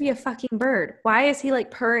supposed to be a fucking bird. Why is he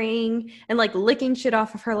like purring and like licking shit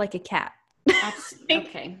off of her like a cat?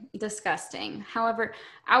 Okay, disgusting. However,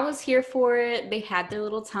 I was here for it. They had their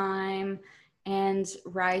little time, and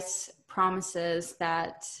Rice promises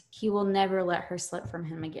that he will never let her slip from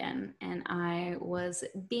him again. And I was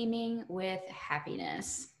beaming with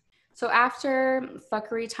happiness. So after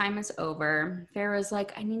fuckery time is over, Farah's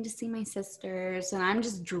like, I need to see my sisters. And I'm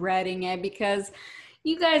just dreading it because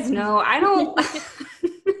you guys know I don't...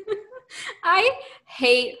 I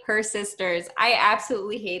hate her sisters. I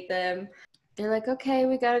absolutely hate them. They're like, okay,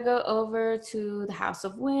 we got to go over to the House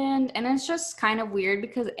of Wind. And it's just kind of weird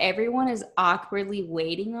because everyone is awkwardly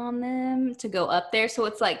waiting on them to go up there. So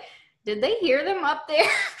it's like, did they hear them up there?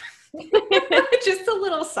 Just a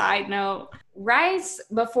little side note. Rice,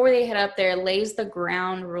 before they head up there, lays the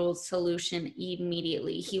ground rules solution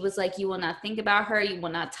immediately. He was like, you will not think about her. You will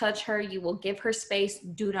not touch her. You will give her space.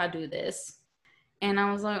 Do not do this. And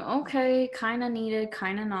I was like, okay, kind of needed,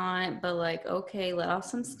 kind of not. But like, okay, let off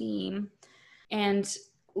some steam. And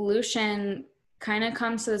Lucian kind of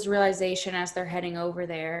comes to this realization as they're heading over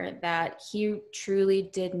there that he truly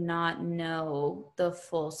did not know the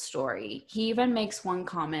full story. He even makes one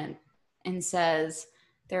comment and says,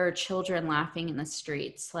 there are children laughing in the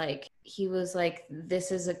streets. Like, he was like,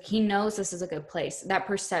 he knows this is a good place. That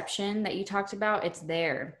perception that you talked about, it's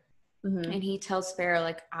there. Mm-hmm. And he tells Farah,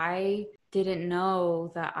 like, I didn't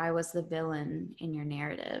know that I was the villain in your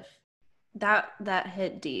narrative. That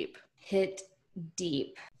hit deep. Hit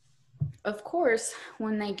deep. Of course,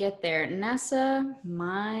 when they get there, Nessa,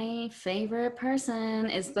 my favorite person,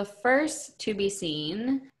 is the first to be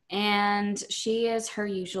seen. And she is her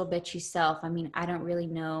usual bitchy self. I mean, I don't really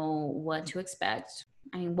know what to expect.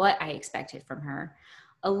 I mean, what I expected from her.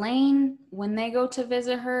 Elaine, when they go to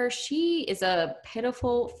visit her, she is a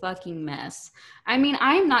pitiful fucking mess. I mean,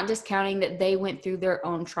 I'm not discounting that they went through their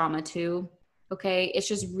own trauma too. Okay, it's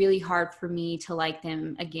just really hard for me to like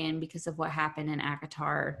them again because of what happened in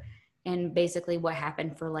ACOWAR and basically what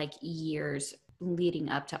happened for like years leading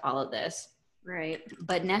up to all of this. Right.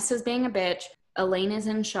 But Nessa's being a bitch. Elaine is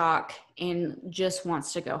in shock and just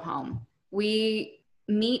wants to go home. We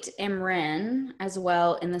meet Imran as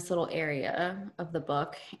well in this little area of the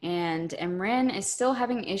book, and Imran is still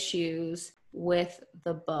having issues with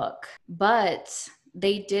the book, but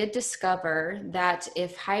they did discover that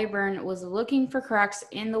if Hybern was looking for cracks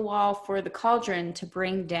in the wall for the cauldron to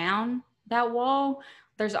bring down that wall,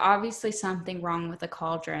 there's obviously something wrong with the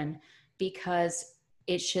cauldron because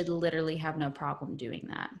it should literally have no problem doing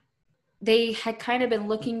that. They had kind of been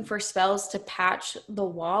looking for spells to patch the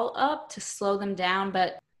wall up to slow them down,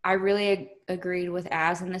 but I really agreed with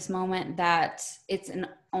Az in this moment that it's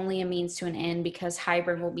only a means to an end, because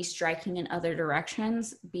Hybern will be striking in other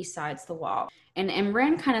directions besides the wall. And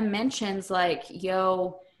Imran kind of mentions like,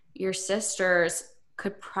 yo, your sisters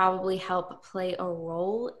could probably help play a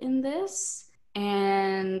role in this.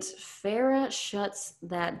 And Farah shuts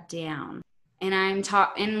that down. And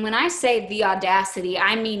and when I say the audacity,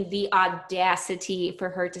 I mean the audacity for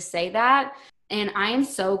her to say that. And I am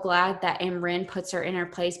so glad that Imran puts her in her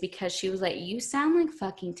place, because she was like, you sound like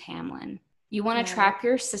fucking Tamlin. You want to trap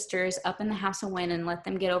your sisters up in the House of Wind and let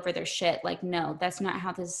them get over their shit. Like, no, that's not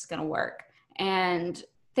how this is going to work. And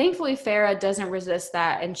thankfully, Farah doesn't resist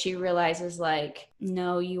that. And she realizes, like,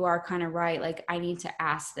 no, you are kind of right. Like, I need to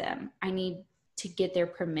ask them. I need to get their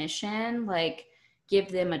permission. Like, give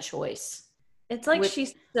them a choice. It's like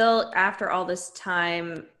she's still, after all this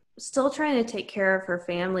time, still trying to take care of her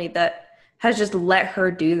family that has just let her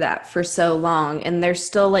do that for so long. And they're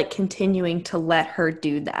still like continuing to let her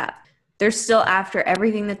do that. They're still, after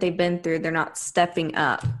everything that they've been through, they're not stepping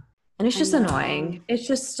up. And it's just annoying. It's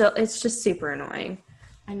just super annoying.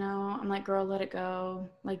 I know. I'm like, girl, let it go.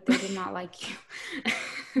 Like, they did not like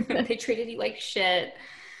you. They treated you like shit.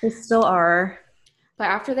 They still are. But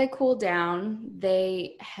after they cool down,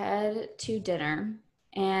 they head to dinner,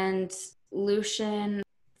 and Lucian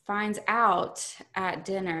finds out at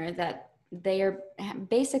dinner that they are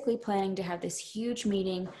basically planning to have this huge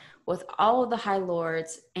meeting with all of the High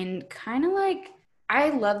Lords. And kind of like, I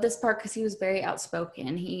love this part because he was very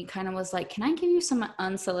outspoken. He kind of was like, can I give you some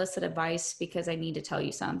unsolicited advice, because I need to tell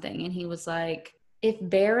you something? And he was like, if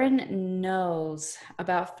Baron knows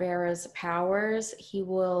about Farah's powers, he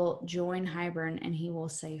will join Hybern and he will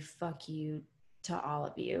say, fuck you to all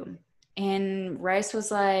of you. And Rice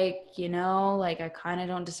was like, like, I kind of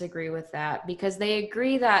don't disagree with that, because they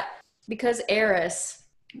agree that because Eris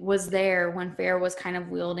was there when Farah was kind of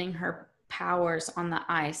wielding her powers on the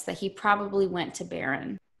ice, that he probably went to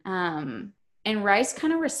Baron. And Rice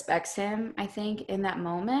kind of respects him, I think, in that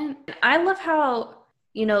moment. I love how,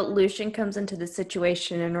 Lucian comes into the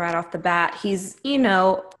situation, and right off the bat, he's,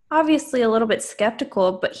 obviously a little bit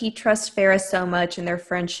skeptical, but he trusts Farah so much in their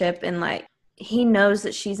friendship, and like, he knows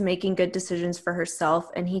that she's making good decisions for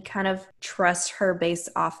herself, and he kind of trusts her based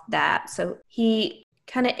off that. So he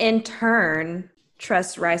kind of in turn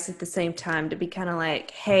trusts Rice at the same time to be kind of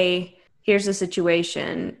like, hey, here's the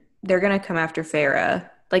situation. They're going to come after Farah.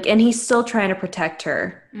 Like, and he's still trying to protect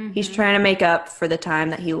her. Mm-hmm. He's trying to make up for the time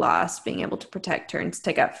that he lost, being able to protect her and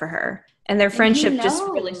stick up for her. And their friendship just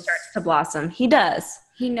really starts to blossom. He does.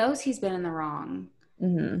 He knows he's been in the wrong,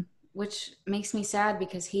 which makes me sad,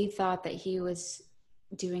 because he thought that he was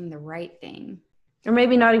doing the right thing. Or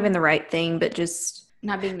maybe not even the right thing, but just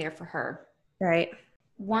not being there for her. Right.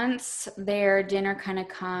 Once their dinner kind of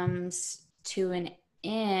comes to an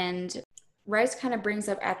end, Rice kind of brings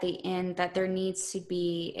up at the end that there needs to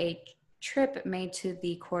be a trip made to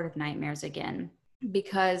the Court of Nightmares again,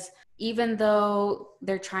 because even though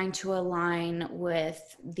they're trying to align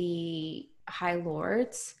with the High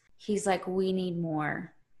Lords, he's like, we need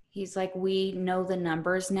more. He's like, we know the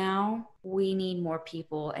numbers now. We need more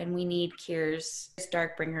people, and we need Kyr's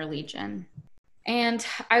Darkbringer Legion. And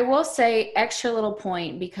I will say, extra little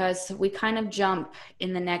point, because we kind of jump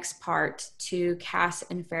in the next part to Cass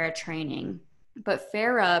and Farah training. But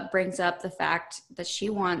Farah brings up the fact that she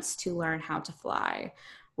wants to learn how to fly,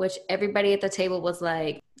 which everybody at the table was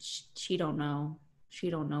like, she don't know. She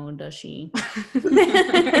don't know, does she?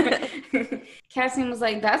 Cassian was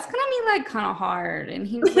like, that's going to be like kind of hard. And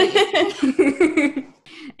he was like, it's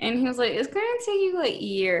going to take you like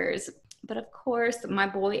years. But of course, my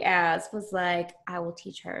boy Az was like, I will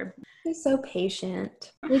teach her. He's so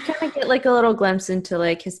patient. We kind of get like a little glimpse into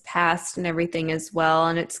like his past and everything as well.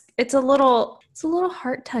 And it's a little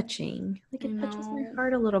heart touching. Like, it touches my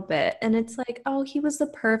heart a little bit. And it's like, oh, he was the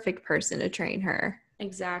perfect person to train her.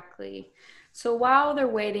 Exactly. So while they're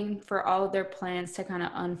waiting for all of their plans to kind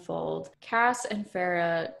of unfold, Cass and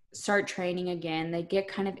Farah start training again. They get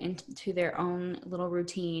kind of into their own little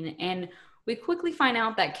routine, and we quickly find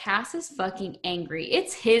out that Cass is fucking angry.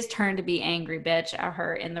 It's his turn to be angry, bitch, at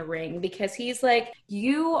her in the ring, because he's like,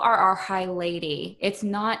 you are our high lady. It's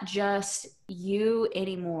not just you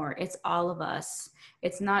anymore. It's all of us.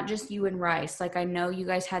 It's not just you and Rice. Like, I know you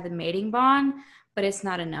guys had the mating bond, but it's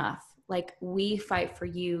not enough. Like, we fight for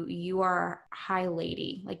you. You are our high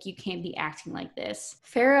lady. Like, you can't be acting like this.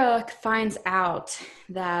 Farah finds out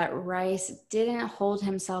that Rice didn't hold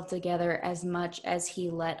himself together as much as he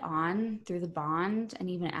let on through the bond, and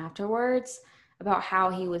even afterwards, about how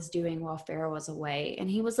he was doing while Farah was away. And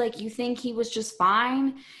he was like, you think he was just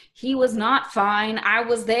fine? He was not fine. I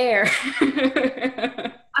was there.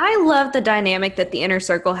 I love the dynamic that the inner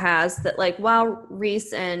circle has, that like while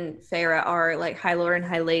Reese and Farrah are like High Lord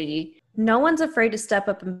and High Lady, no one's afraid to step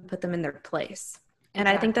up and put them in their place. And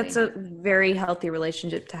I think that's a very healthy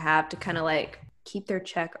relationship to have, to kind of like keep their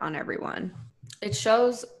check on everyone. It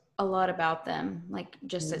shows a lot about them, like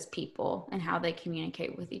just as people and how they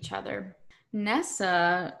communicate with each other.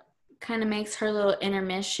 Nessa kind of makes her little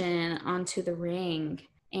intermission onto the ring,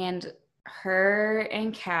 and her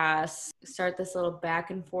and Cass start this little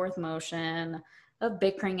back and forth motion of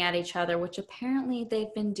bickering at each other, which apparently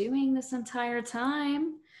they've been doing this entire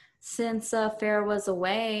time since Farrah was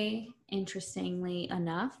away, interestingly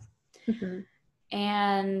enough.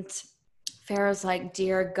 And Farrah's like,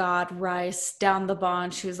 dear God, Rice, down the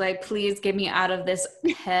bond. She was like, please get me out of this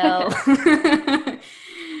hell.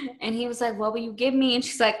 And he was like, what will you give me? And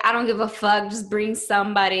she's like, I don't give a fuck. Just bring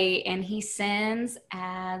somebody. And he sends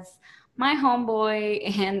as my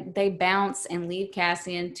homeboy, and they bounce and leave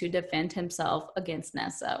Cassian to defend himself against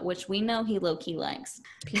Nessa, which we know he low-key likes.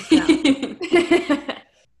 Peace out.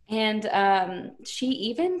 And she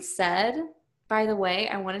even said, by the way,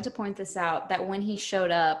 I wanted to point this out, that when he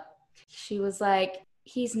showed up, she was like,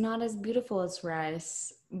 he's not as beautiful as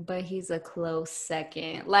Rice, but he's a close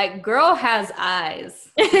second. Like, girl has eyes.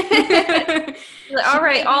 All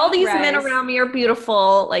right, all these men around me are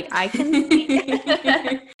beautiful. Like, I can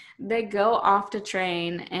see. They go off to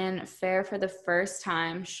train, and Fair for the first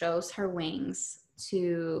time shows her wings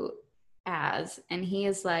to Az, and he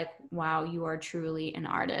is like, wow, you are truly an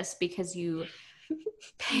artist, because you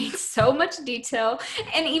paint so much detail.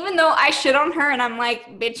 And even though I shit on her and I'm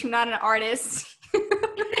like, bitch, you're not an artist.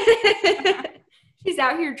 She's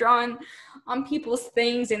out here drawing on people's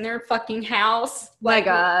things in their fucking house. My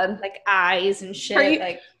God. Like eyes and shit.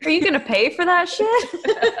 Are you going to pay for that shit?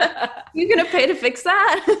 You going to pay to fix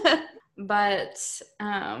that? But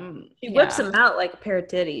she whips them out like a pair of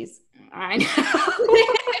titties. I know.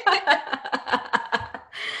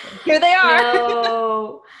 Here they are.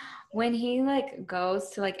 No. When he like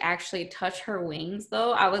goes to like actually touch her wings,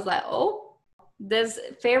 though, I was like, oh, does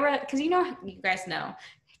Farrah, because you guys know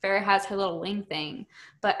Farrah has her little wing thing,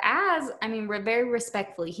 but we're very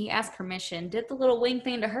respectfully, he asked permission, did the little wing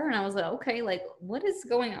thing to her, and I was like, okay, like, what is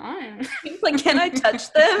going on? He's like, can I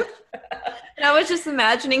touch them? And I was just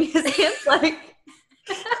imagining his hands like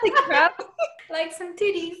crap, like some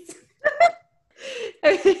titties.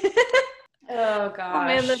 Oh gosh. Oh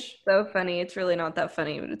man, that's so funny. It's really not that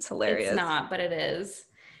funny, but it's hilarious. It's not, but it is.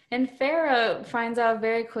 And Farrah finds out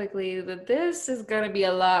very quickly that this is going to be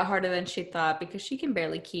a lot harder than she thought, because she can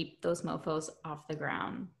barely keep those mofos off the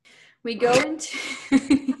ground. We go into...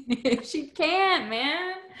 She can't,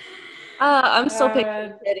 man. I'm still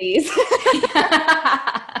picking titties.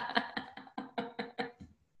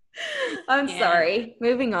 I'm sorry.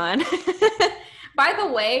 Moving on. By the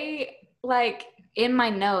way, like, in my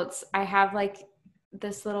notes, I have like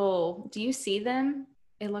this little, do you see them?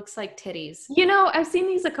 It looks like titties. You know, I've seen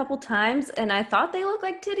these a couple times, and I thought they look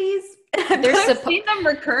like titties. I've seen them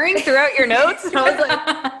recurring throughout your notes, and I was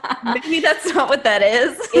like, maybe that's not what that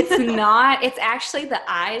is. It's not. It's actually the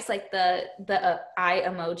eyes, like the eye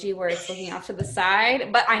emoji where it's looking off to the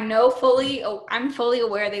side. But I'm fully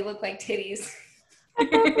aware they look like titties. I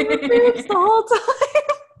thought they were boobs the whole time.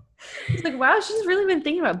 It's like, wow, she's really been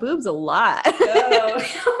thinking about boobs a lot.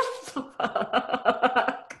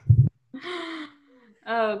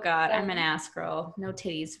 Oh God, I'm an ass girl. No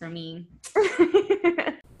titties for me.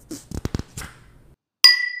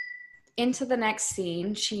 Into the next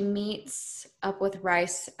scene, she meets up with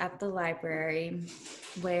Rice at the library,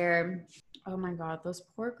 where, oh my God, those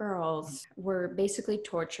poor girls were basically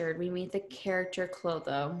tortured. We meet the character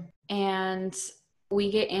Clotho, and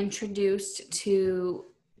we get introduced to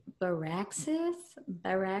Baraxis?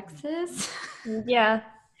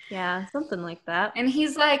 Yeah, something like that. And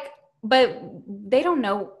he's like, but they don't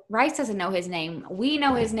know, Rice doesn't know his name. We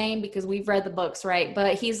know his name because we've read the books, right?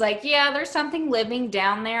 But he's like, yeah, there's something living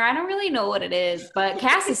down there. I don't really know what it is, but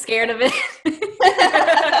Cass is scared of it.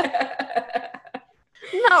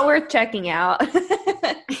 Not worth checking out. We're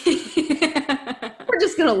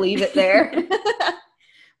just going to leave it there.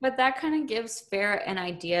 But that kind of gives Farrah an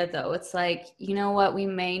idea, though. It's like, you know what? We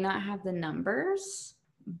may not have the numbers,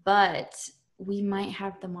 but we might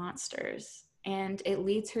have the monsters. And it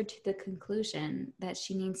leads her to the conclusion that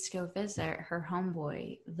she needs to go visit her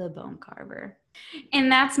homeboy, the Bone Carver.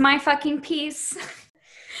 And that's my fucking piece.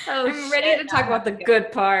 I'm ready to talk about the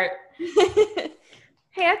good part.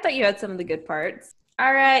 Hey, I thought you had some of the good parts.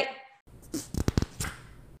 All right.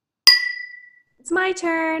 It's my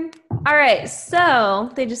turn. All right,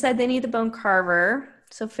 so they decide they need the Bone Carver.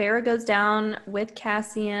 So Farrah goes down with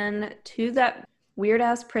Cassian to that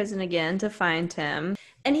weird-ass prison again to find him.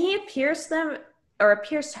 And he appears to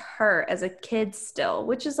her as a kid still,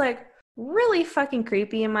 which is like really fucking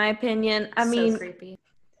creepy in my opinion. I mean, creepy.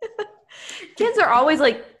 Kids are always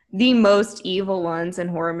like the most evil ones in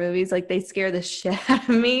horror movies. Like they scare the shit out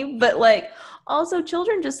of me. But like also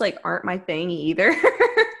children just like aren't my thing either.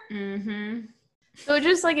 Mm-hmm. So it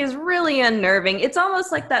just like is really unnerving. It's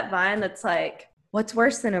almost like that Vine that's like, what's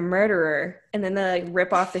worse than a murderer? And then they like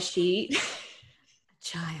rip off the sheet.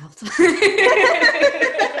 Child.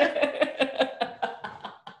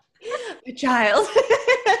 A child.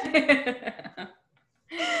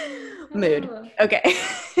 Mood. Okay.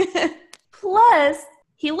 Plus,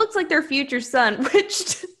 he looks like their future son,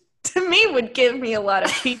 which to me would give me a lot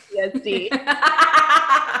of PTSD.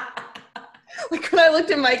 Like when I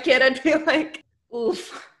looked at my kid, I'd be like,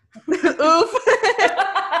 oof. Oof.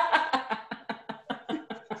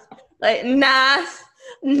 Like, nah,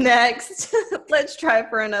 next. Let's try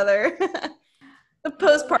for another. The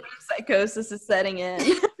postpartum psychosis is setting in.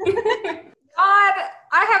 God,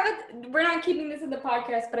 we're not keeping this in the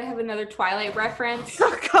podcast, but I have another Twilight reference.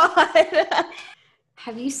 Oh, God.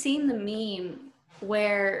 Have you seen the meme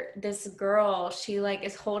where this girl, she like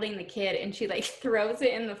is holding the kid and she like throws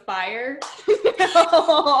it in the fire?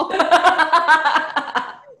 No.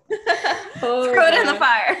 Oh, throw it in the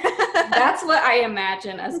fire. That's what I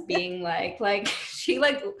imagine us being like. Like she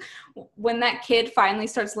like when that kid finally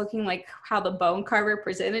starts looking like how the bone carver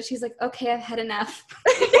presented, she's like, okay, I've had enough.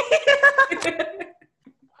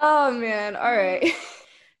 Oh man, all right.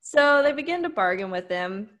 So they begin to bargain with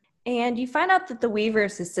him, and you find out that the Weaver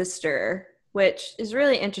is his sister, which is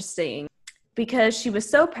really interesting because she was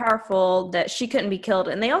so powerful that she couldn't be killed.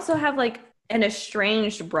 And they also have like an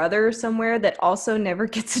estranged brother somewhere that also never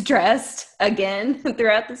gets addressed again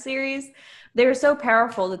throughout the series. They were so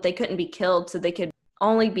powerful that they couldn't be killed, so they could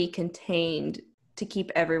only be contained to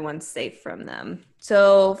keep everyone safe from them.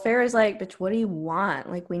 So Farrah's like, bitch, what do you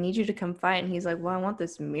want? Like, we need you to come fight. And he's like, well, I want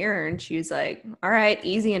this mirror. And she's like, all right,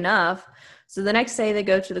 easy enough. So the next day they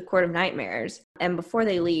go to the Court of Nightmares. And before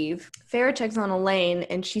they leave, Farrah checks on Elaine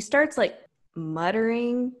and she starts like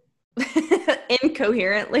muttering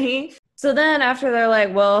incoherently. So then after they're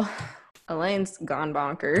like, well, Elaine's gone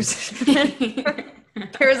bonkers.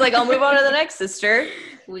 Farrah's like, I'll move on to the next sister.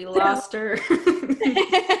 We lost her.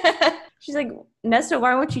 She's like, Nesta,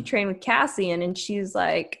 why won't you train with Cassian? And she's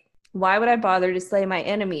like, why would I bother to slay my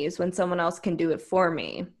enemies when someone else can do it for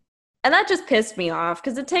me? And that just pissed me off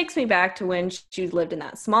because it takes me back to when she lived in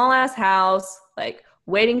that small ass house, like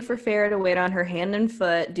waiting for Farrah to wait on her hand and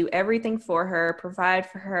foot, do everything for her, provide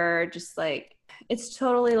for her. Just like, it's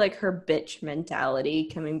totally like her bitch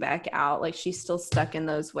mentality coming back out. Like she's still stuck in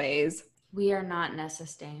those ways. We are not Nessa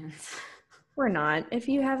stans. We're not. If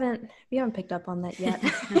you haven't picked up on that yet.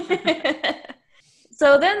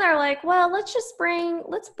 So then they're like, well, let's bring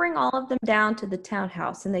all of them down to the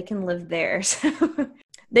townhouse and they can live there. So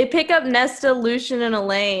they pick up Nesta, Lucian, and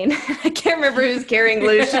Elaine. I can't remember who's carrying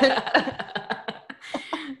Lucian.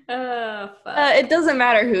 Oh, fuck. It doesn't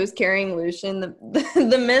matter who's carrying Lucian.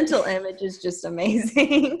 The mental image is just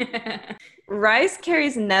amazing. Rice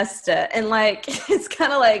carries Nesta, and like it's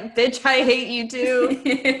kind of like, bitch, I hate you too.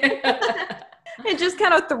 It just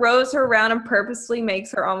kind of throws her around and purposely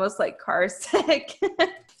makes her almost like car sick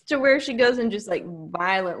to where she goes and just like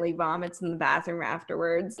violently vomits in the bathroom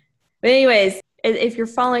afterwards. But anyways, if you're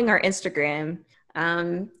following our Instagram,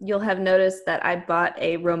 you'll have noticed that I bought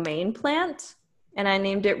a romaine plant and I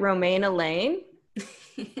named it Romaine Elaine.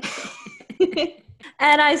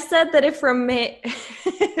 And I said that if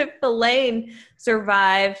Elaine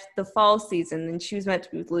survived the fall season, then she was meant to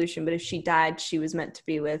be with Lucian, but if she died, she was meant to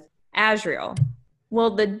be with Azriel. Well,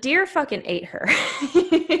 the deer fucking ate her.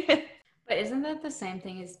 But isn't that the same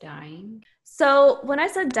thing as dying? So when I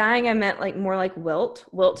said dying, I meant like more like wilt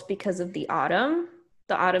because of the autumn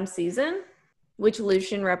season, which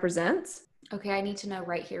Lucian represents. Okay, I need to know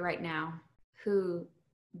right here, right now. Who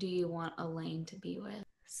do you want Elaine to be with?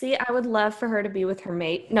 See, I would love for her to be with her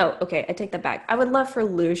mate. No, okay, I take that back. I would love for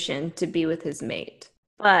Lucian to be with his mate.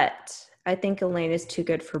 But I think Elaine is too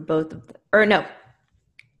good for both of them. Or no,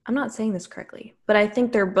 I'm not saying this correctly. But I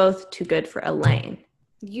think they're both too good for Elaine.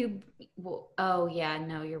 Oh, yeah,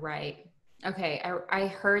 no, you're right. Okay, I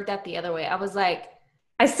heard that the other way. I was like...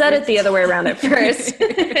 I said it the other way around at first.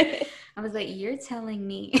 I was like, you're telling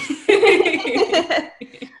me.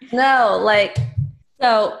 No, like,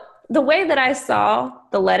 so... The way that I saw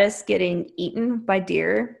the lettuce getting eaten by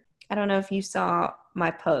deer, I don't know if you saw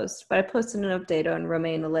my post, but I posted an update on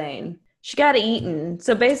Romaine Elaine. She got eaten.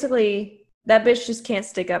 So basically, that bitch just can't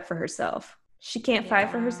stick up for herself. She can't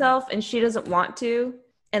fight for herself, and she doesn't want to.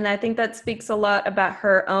 And I think that speaks a lot about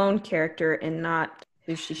her own character and not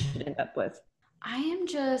who she should end up with. I am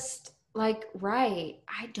just like, right.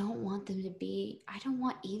 I don't want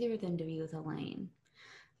either of them to be with Elaine.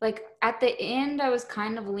 Like at the end, I was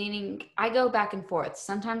kind of leaning, I go back and forth.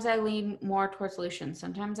 Sometimes I lean more towards Lucian.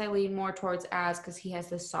 Sometimes I lean more towards Az because he has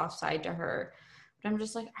this soft side to her. But I'm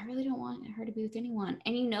just like, I really don't want her to be with anyone.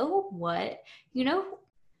 And you know what?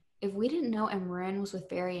 If we didn't know Emran was with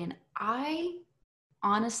Varian, I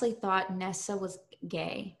honestly thought Nessa was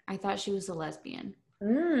gay. I thought she was a lesbian.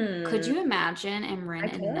 Could you imagine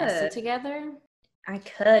Emran and Nessa together? I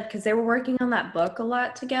could, because they were working on that book a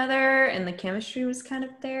lot together and the chemistry was kind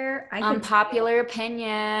of there. Unpopular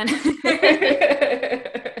opinion.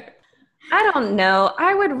 I don't know.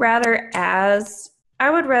 I would rather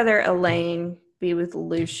Elaine be with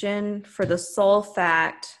Lucian for the sole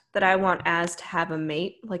fact that I want Az to have a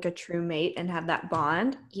mate, like a true mate, and have that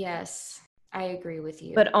bond. Yes, I agree with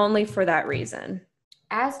you. But only for that reason.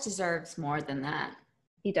 Az deserves more than that.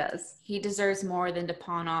 He does. He deserves more than to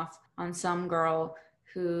pawn off on some girl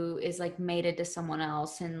who is like mated to someone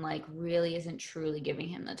else and like really isn't truly giving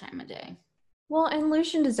him the time of day. Well, and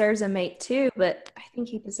Lucian deserves a mate too, but I think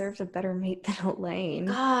he deserves a better mate than Elaine.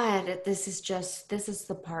 God, this is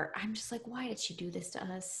the part. I'm just like, why did she do this to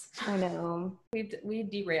us? I know. We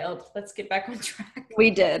derailed. Let's get back on track.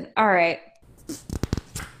 We did. All right.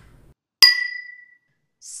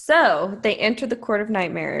 So they enter the Court of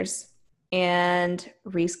Nightmares, and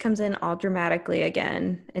Rhys comes in all dramatically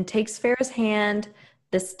again and takes Farah's hand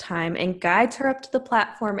this time and guides her up to the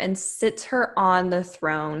platform and sits her on the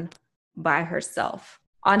throne by herself,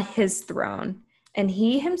 on his throne. And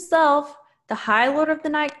he himself, the High Lord of the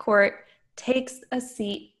Night Court, takes a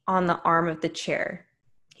seat on the arm of the chair.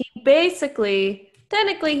 He basically,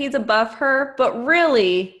 technically he's above her, but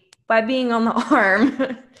really, by being on the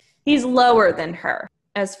arm, he's lower than her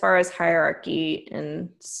as far as hierarchy and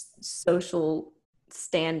social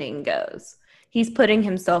standing goes. He's putting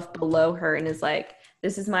himself below her and is like,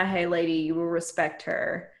 this is my High Lady, you will respect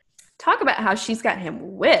her. Talk about how she's got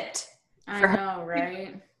him whipped. I know,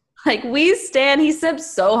 right? Like, we stand, he sips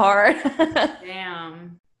so hard.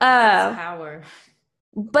 Damn. That's power.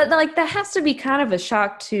 But, like, that has to be kind of a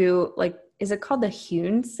shock to, like, is it called the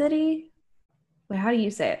Hewn City? Wait, how do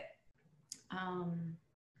you say it?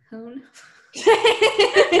 Hoon?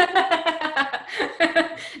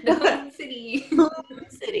 The Hoon City. Hoon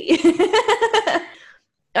City.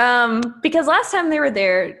 Because last time they were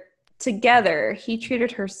there together, he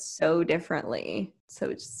treated her so differently. So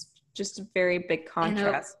it's just a very big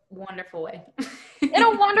contrast. In a wonderful way. In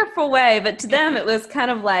a wonderful way, but to them it was kind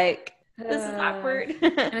of like, this is awkward.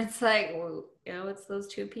 And it's like, well, it's those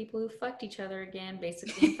two people who fucked each other again,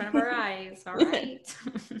 basically in front of our eyes. All right.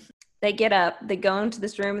 They get up, they go into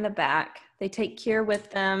this room in the back, they take Kier with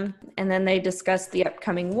them, and then they discuss the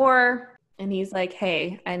upcoming war. And he's like,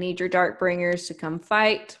 hey, I need your Darkbringers to come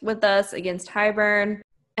fight with us against Hybern.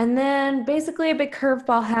 And then basically a big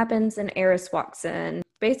curveball happens and Eris walks in,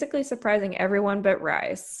 basically surprising everyone but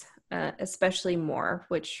Rhys, especially Moore,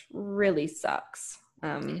 which really sucks.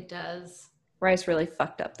 It does. Rhys really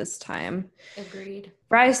fucked up this time. Agreed.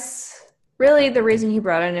 Rhys, really the reason he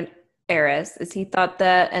brought in Eris is he thought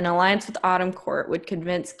that an alliance with Autumn Court would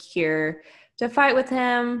convince Kier to fight with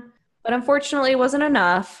him, but unfortunately it wasn't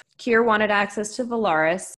enough. Kier wanted access to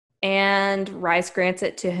Valaris, and Rhys grants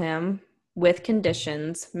it to him with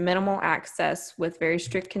conditions, minimal access with very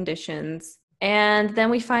strict conditions. And then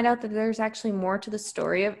we find out that there's actually more to the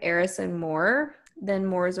story of Eris and Moore than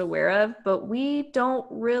Moore is aware of, but we don't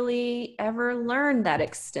really ever learn that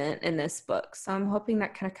extent in this book. So I'm hoping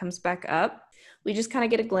that kind of comes back up. We just kind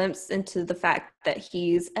of get a glimpse into the fact that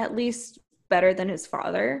he's at least better than his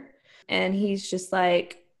father. And he's just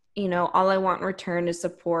like, all I want in return is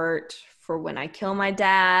support for when I kill my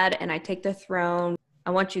dad and I take the throne.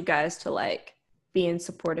 I want you guys to like be in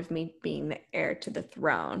support of me being the heir to the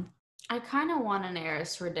throne. I kind of want an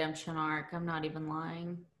Eris redemption arc. I'm not even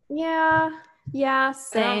lying. Yeah,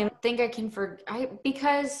 same. I don't think I can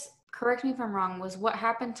because correct me if I'm wrong, was what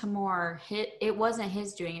happened to Moore, it wasn't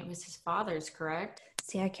his doing, it was his father's, correct?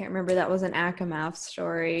 See, I can't remember. That was an ACOWAR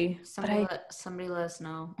story. Somebody let us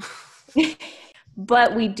know.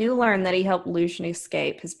 But we do learn that he helped Lucian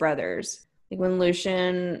escape his brothers. Like when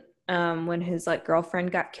Lucian, when his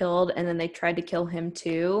girlfriend got killed and then they tried to kill him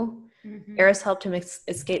too, Eris helped him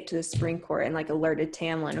escape to the Supreme Court and alerted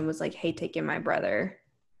Tamlin and was like, hey, take in my brother.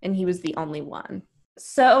 And he was the only one.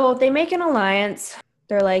 So they make an alliance.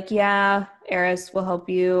 They're like, yeah, Eris will help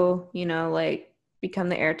you, become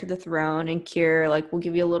the heir to the throne. And Kier, we'll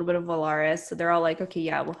give you a little bit of Valaris. So they're all like, okay,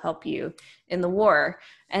 yeah, we'll help you in the war.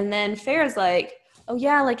 And then Farah's like, oh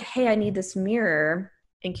yeah, like, hey, I need this mirror.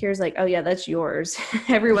 And Kira's like, oh yeah, that's yours.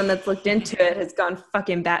 Everyone that's looked into it has gone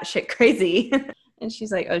fucking batshit crazy. And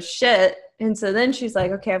she's like, oh shit. And so then she's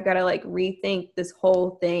like, okay, I've got to like rethink this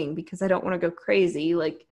whole thing because I don't want to go crazy.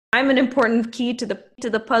 Like, I'm an important key to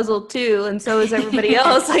the puzzle too, and so is everybody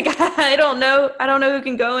else. Like, I don't know who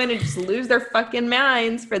can go in and just lose their fucking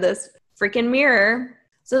minds for this freaking mirror.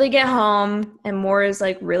 So they get home, and Moore is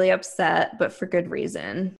like really upset, but for good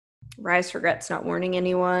reason. Rice regrets not warning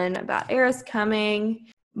anyone about Eris coming,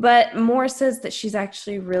 but Moore says that she's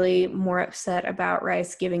actually really more upset about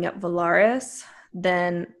Rice giving up Valaris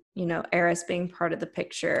than, you know, Eris being part of the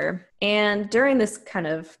picture. And during this kind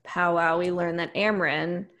of powwow, we learn that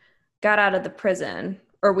Amryn got out of the prison,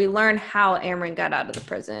 or we learn how Amryn got out of the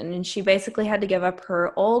prison, and she basically had to give up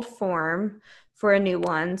her old form for a new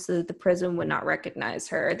one so that the prison would not recognize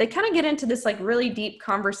her. They kind of get into this like really deep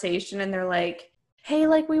conversation, and they're like, hey,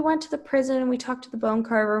 like, we went to the prison and we talked to the bone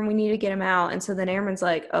carver and we need to get him out. And so then Amryn's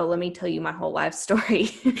like, oh, let me tell you my whole life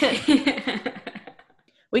story.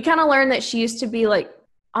 We kind of learned that she used to be like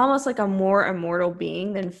almost like a more immortal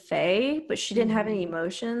being than Faye, but she didn't have any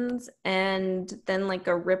emotions. And then like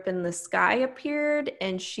a rip in the sky appeared,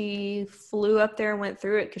 and she flew up there and went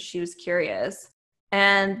through it because she was curious.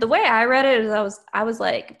 And the way I read it is I was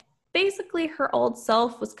like, basically her old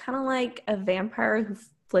self was kind of like a vampire who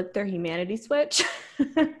flipped their humanity switch.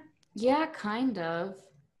 Yeah, kind of.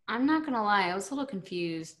 I'm not gonna lie, I was a little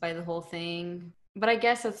confused by the whole thing, but I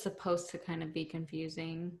guess it's supposed to kind of be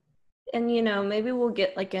confusing. And, you know, maybe we'll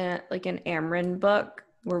get like an Amryn book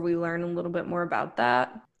where we learn a little bit more about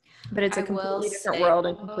that. But it's a completely different world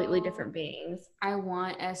and completely different beings. I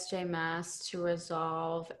want SJ Mass to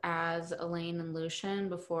resolve as Elaine and Lucian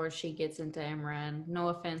before she gets into Amryn. No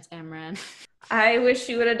offense, Amryn. I wish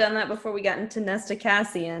she would have done that before we got into Nesta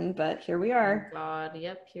Cassian, but here we are. Oh God,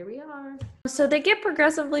 yep, here we are. So they get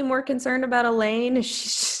progressively more concerned about Elaine.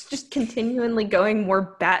 She's just continually going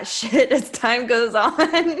more batshit as time goes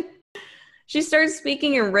on. She starts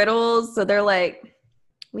speaking in riddles, so they're like,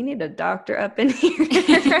 we need a doctor up in here.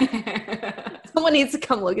 Someone needs to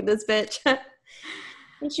come look at this bitch.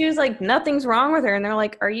 And she was like, nothing's wrong with her. And they're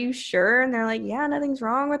like, are you sure? And they're like, yeah, nothing's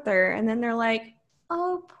wrong with her. And then they're like,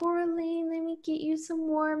 oh, poor Elaine, let me get you some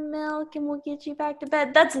warm milk and we'll get you back to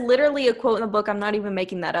bed. That's literally a quote in the book. I'm not even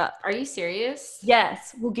making that up. Are you serious?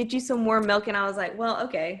 Yes, we'll get you some warm milk. And I was like, well,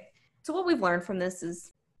 okay. So what we've learned from this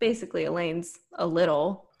is basically Elaine's a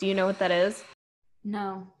little. Do you know what that is?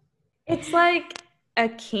 No. It's like a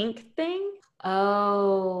kink thing.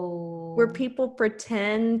 Oh. Where people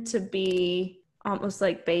pretend to be almost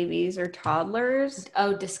like babies or toddlers.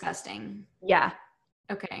 Oh, disgusting. Yeah.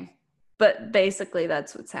 Okay. But basically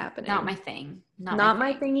that's what's happening. Not my thing. Not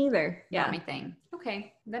my thing either. Yeah. Not my thing.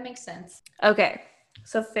 Okay. That makes sense. Okay.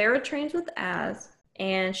 So Farrah trains with Az,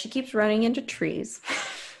 and she keeps running into trees.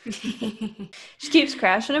 She keeps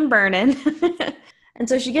crashing and burning. And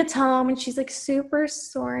so she gets home and she's like super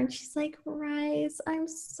sore, and she's like, Rice, I'm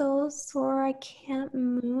so sore, I can't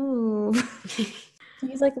move. And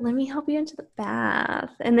he's like, let me help you into the bath.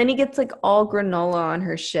 And then he gets like all granola on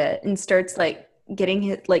her shit and starts like getting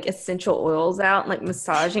his like essential oils out and like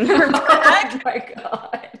massaging her back. Oh my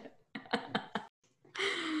God.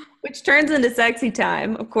 Which turns into sexy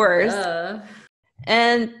time, of course.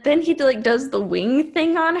 And then he like does the wing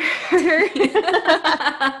thing on her.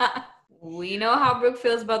 We know how Brooke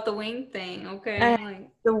feels about the wing thing, okay?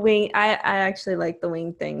 The wing, I actually like the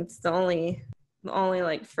wing thing. It's the only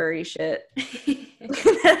like furry shit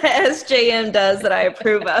that SJM does that I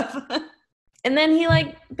approve of. And then he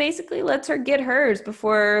like basically lets her get hers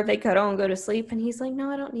before they cuddle and go to sleep. And he's like,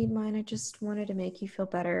 no, I don't need mine. I just wanted to make you feel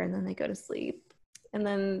better. And then they go to sleep. And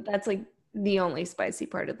then that's like the only spicy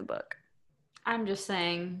part of the book. I'm just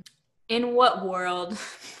saying, in what world?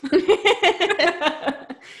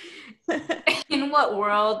 In what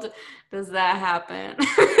world does that happen?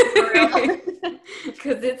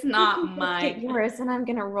 Because it's not mine. Get yours, and I'm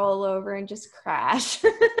gonna roll over and just crash.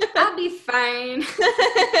 I'll be fine.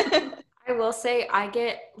 I will say I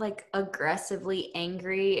get like aggressively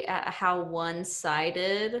angry at how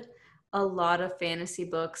one-sided a lot of fantasy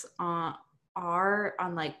books are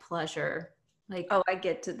on like pleasure. Like, oh, I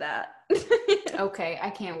get to that. Okay, I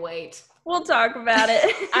can't wait. We'll talk about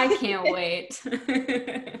it. I can't wait.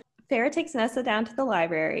 Farrah takes Nessa down to the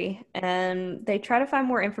library, and they try to find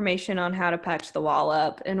more information on how to patch the wall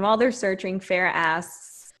up. And while they're searching, Farrah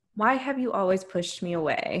asks, why have you always pushed me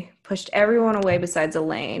away? Pushed everyone away besides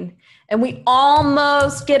Elaine. And we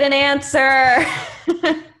almost get an answer.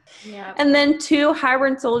 Yeah. And then 2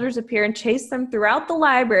 Hybern soldiers appear and chase them throughout the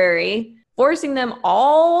library, forcing them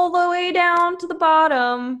all the way down to the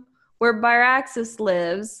bottom, where Byraxis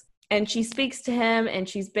lives, and she speaks to him, and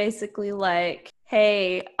she's basically like,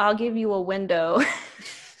 hey, I'll give you a window.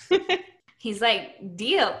 He's like,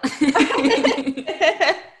 deal.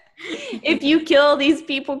 If you kill these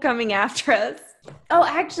people coming after us. Oh,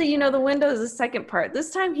 actually, the window is the second part. This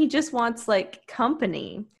time he just wants like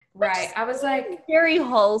company. Right. I was like, very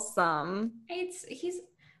wholesome.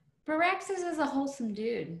 Baraxis is a wholesome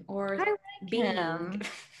dude, or I like being. him.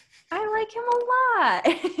 I like him a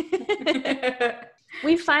lot.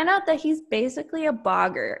 We find out that he's basically a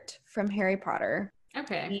boggart from Harry Potter.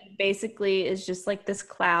 Okay. He basically is just like this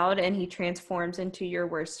cloud, and he transforms into your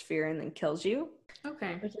worst fear and then kills you.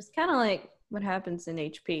 Okay. Which is kind of like what happens in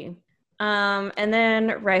HP. And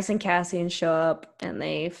then Rice and Cassian show up, and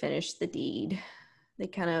they finish the deed. They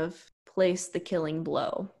kind of place the killing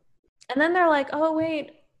blow. And then they're like, oh,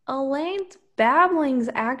 wait, Elaine's babblings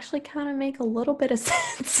actually kind of make a little bit of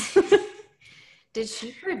sense. Did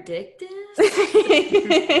she predict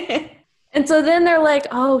this? And so then they're like,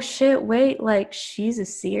 oh, shit, wait, like, she's a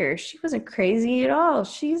seer. She wasn't crazy at all.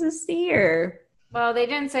 She's a seer. Well, they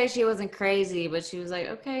didn't say she wasn't crazy, but she was like,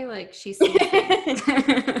 okay, like, she's still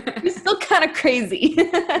kind of crazy.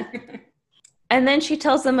 And then she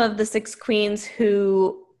tells them of the 6 queens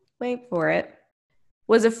who, wait for it,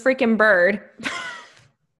 was a freaking bird.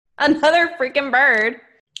 Another freaking bird.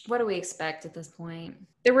 What do we expect at this point?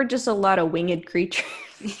 There were just a lot of winged creatures.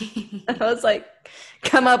 I was like,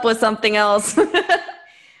 come up with something else.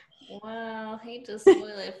 Well, hate to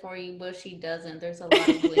spoil it for you, but she doesn't. There's a lot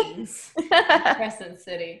of wings in Crescent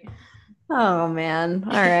City. Oh, man.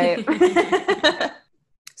 All right.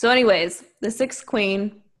 So anyways, the 6th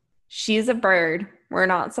queen, she's a bird. We're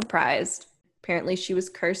not surprised. Apparently she was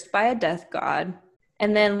cursed by a death god.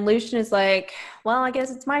 And then Lucian is like, well, I guess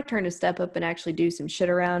it's my turn to step up and actually do some shit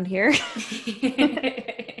around here.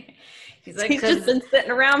 He's like, he's just been sitting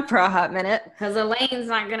around for a hot minute. Because Elaine's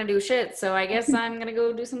not going to do shit, so I guess I'm going to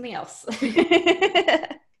go do something else.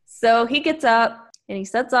 So he gets up and he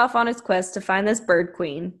sets off on his quest to find this bird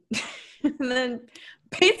queen. And then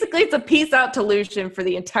basically it's a peace out to Lucian for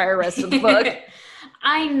the entire rest of the book.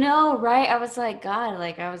 I know, right? I was like, God,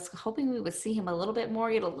 like I was hoping we would see him a little bit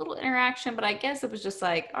more, get a little interaction, but I guess it was just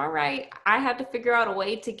like, all right, I have to figure out a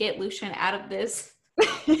way to get Lucian out of this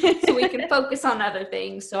so we can focus on other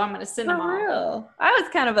things. So I'm going to send him off. Real. I was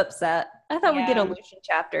kind of upset. I thought we'd get a Lucian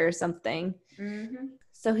chapter or something. Mm-hmm.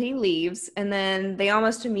 So he leaves, and then they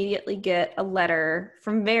almost immediately get a letter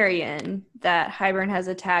from Varian that Hybern has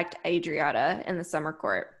attacked Adriata in the Summer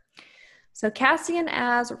Court. So Cassian,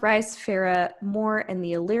 Az, Rice, Farah, Moore, and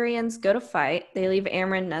the Illyrians go to fight. They leave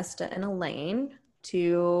Amryn, Nesta, and Elaine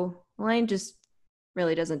to... Elaine just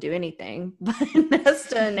really doesn't do anything, but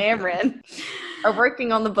Nesta and Amryn are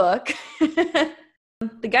working on the book.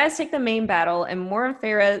 The guys take the main battle, and Moore and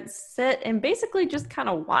Farah sit and basically just kind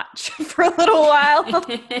of watch for a little while.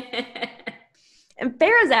 And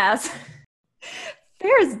Farah's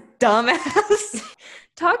dumbass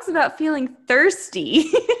talks about feeling thirsty.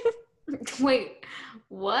 Wait,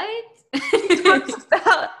 what? She talks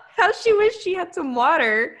about how she wished she had some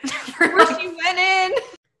water before she went in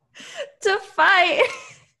to fight.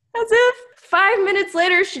 As if 5 minutes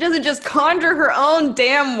later, she doesn't just conjure her own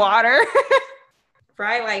damn water.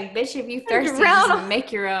 Right, like, bitch, if you thirsty, just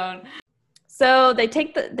make your own. So they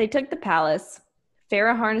took the palace.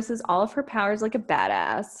 Farah harnesses all of her powers like a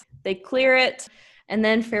badass. They clear it, and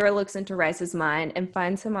then Farah looks into Rice's mind and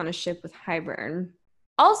finds him on a ship with Hybern.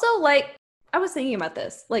 Also, like, I was thinking about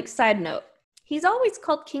this. Like, side note, he's always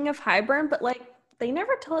called King of Hybern, but, like, they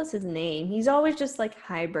never tell us his name. He's always just, like,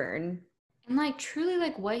 Hybern. And, like, truly,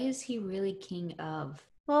 like, what is he really king of?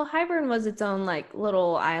 Well, Hybern was its own, like,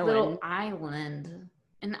 little island.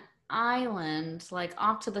 An island, like,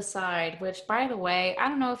 off to the side, which, by the way, I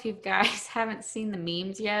don't know if you guys haven't seen the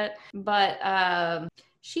memes yet, but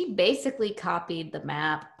she basically copied the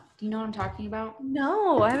map. Do you know what I'm talking about?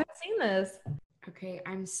 No, I haven't seen this. Okay,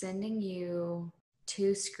 I'm sending you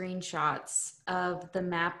 2 screenshots of the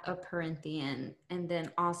map of Perinthian and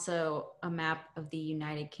then also a map of the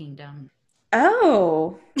United Kingdom.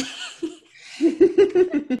 Oh.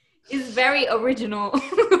 It's very original.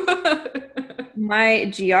 My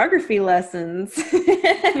geography lessons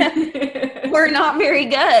were not very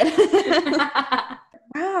good.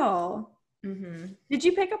 Wow. Mm-hmm. Did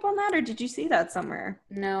you pick up on that, or did you see that somewhere?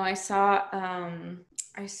 No, I saw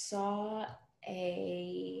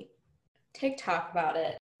a TikTok about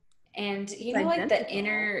it, and you know, like the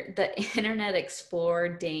Internet Explorer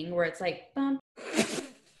ding where it's like bump.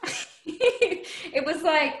 It was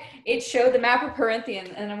like it showed the map of Perinthian,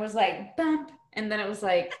 and it was like bump, and then it was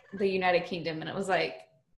like the United Kingdom, and it was like,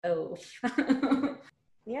 oh.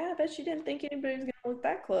 Yeah, I bet she didn't think anybody was gonna look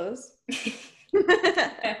that close.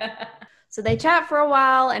 So they chat for a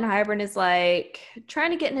while, and Hybern is like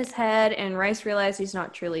trying to get in his head, and Rice realizes he's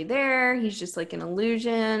not truly there. He's just like an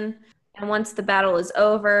illusion. And once the battle is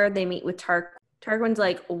over, they meet with Tarquin's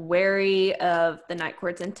like wary of the Night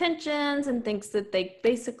Court's intentions and thinks that they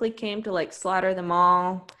basically came to like slaughter them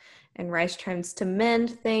all. And Rice tries to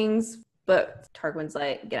mend things, but Tarquin's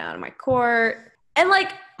like, get out of my court. And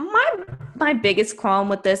like my biggest qualm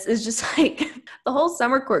with this is just like the whole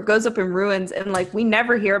summer court goes up in ruins, and like we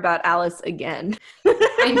never hear about Alice again.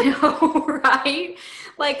 I know, right?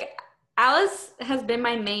 Like Alice has been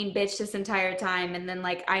my main bitch this entire time, and then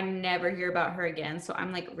like I never hear about her again, so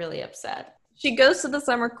I'm like really upset. She goes to the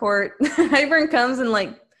summer court. Hybern comes and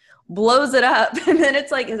like blows it up, and then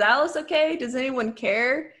it's like, is Alice okay? Does anyone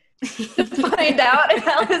care to find out if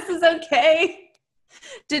Alice is okay?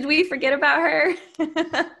 Did we forget about her?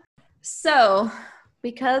 So,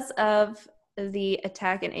 because of the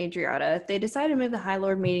attack in Adriata, they decided to move the High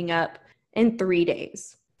Lord meeting up in 3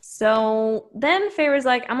 days. So then Feyre's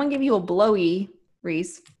like, I'm going to give you a blowy,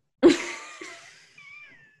 Reese. And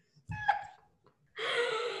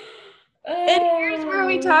here's where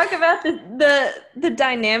we talk about the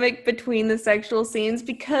dynamic between the sexual scenes,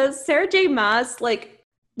 because Sarah J. Maas, like,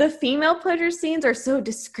 the female pleasure scenes are so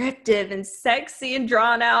descriptive and sexy and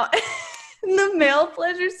drawn out. And the male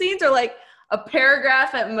pleasure scenes are like a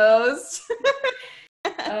paragraph at most.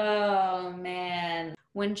 Oh, man.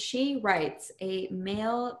 When she writes a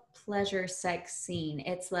male pleasure sex scene,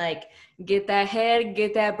 it's like, get that head,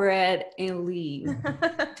 get that bread, and leave.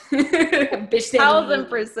 Bitch,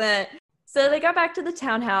 1,000%. So they got back to the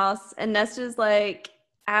townhouse, and Nesta's like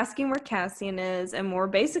asking where Cassian is, and Moore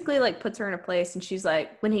basically like puts her in a place, and she's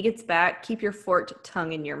like, when he gets back, keep your forked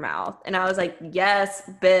tongue in your mouth. And I was like, yes,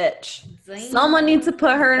 bitch. Someone needs to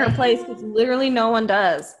put her in her place, because literally no one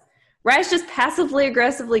does. Rice just passively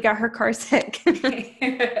aggressively got her car sick. I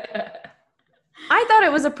thought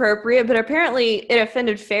it was appropriate, but apparently it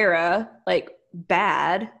offended Farrah like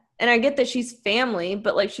bad. And I get that she's family,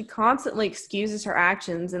 but like she constantly excuses her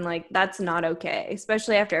actions, and like that's not okay,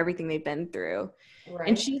 especially after everything they've been through. Right.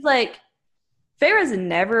 And she's like, Farrah's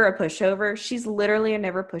never a pushover. She's literally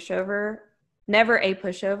never a pushover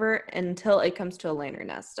until it comes to Elaine or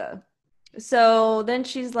Nesta. So then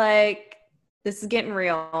she's like, this is getting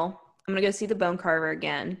real. I'm going to go see the bone carver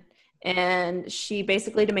again. And she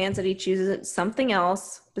basically demands that he chooses something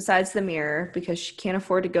else besides the mirror, because she can't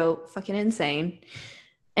afford to go fucking insane.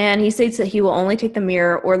 And he states that he will only take the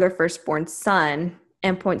mirror or their firstborn son,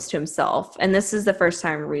 and points to himself. And this is the first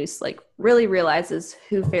time Reese like really realizes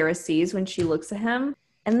who Farrah sees when she looks at him.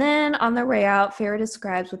 And then on their way out, Farrah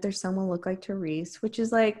describes what their son will look like to Reese, which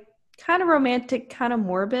is like kind of romantic, kind of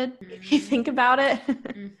morbid, if you think about it.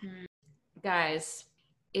 Mm-hmm. Guys,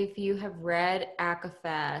 if you have read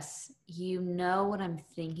ACOWAR, you know what I'm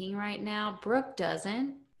thinking right now. Brooke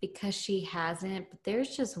doesn't, because she hasn't, but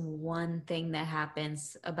there's just one thing that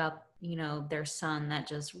happens about, you know, their son that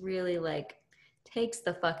just really like takes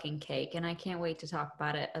the fucking cake, and I can't wait to talk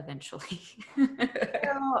about it eventually.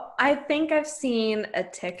 So, I think I've seen a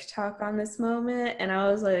TikTok on this moment, and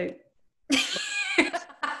I was like,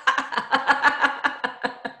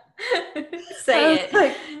 say it.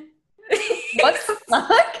 Like, what the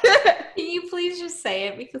fuck? Can you please just say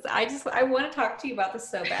it, because I want to talk to you about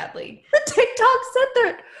this so badly. The TikTok said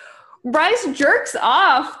that Rice jerks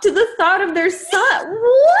off to the thought of their son.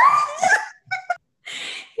 What?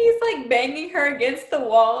 He's like banging her against the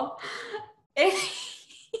wall, and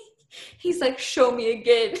he's like, show me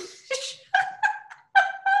again.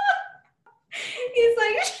 He's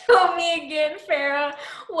like, show me again, Farrah,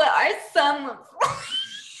 what our son looks like.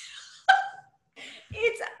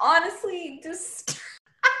 It's honestly just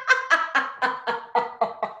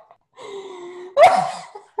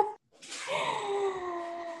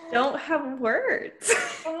Don't have words.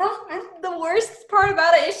 The worst part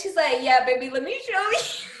about it is she's like, yeah, baby, let me show you.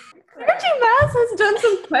 Sarah J. Maas has done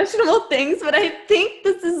some questionable things, but I think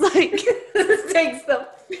this is like this takes the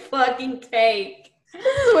fucking cake. This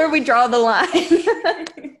is where we draw the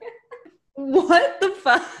line. What the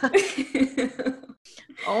fuck?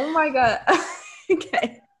 Oh my god.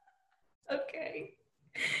 Okay.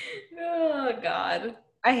 Oh god.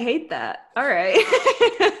 I hate that. All right.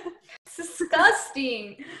 It's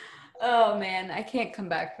disgusting. Oh man, I can't come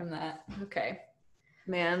back from that. Okay.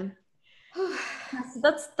 Man.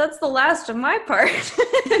 That's the last of my part.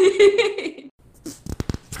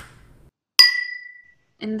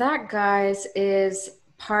 And that, guys, is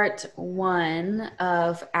part 1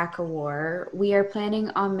 of ACOWAR. We are planning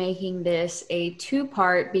on making this a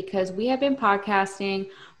 2-part because we have been podcasting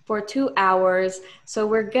for 2 hours. So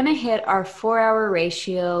we're going to hit our 4-hour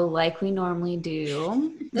ratio like we normally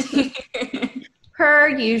do. Per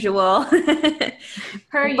usual.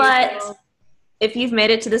 But usual. if you've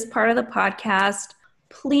made it to this part of the podcast,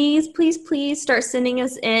 please, please, please start sending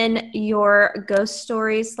us in your ghost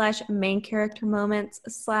stories / main character moments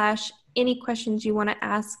 / any questions you want to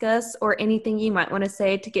ask us or anything you might want to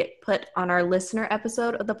say to get put on our listener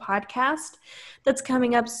episode of the podcast that's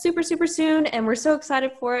coming up super, super soon. And we're so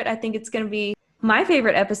excited for it. I think it's going to be my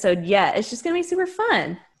favorite episode yet. It's just going to be super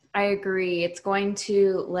fun. I agree. It's going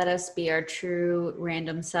to let us be our true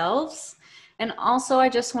random selves. And also, I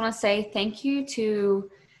just want to say thank you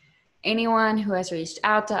to anyone who has reached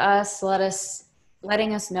out to us,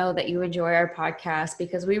 letting us know that you enjoy our podcast,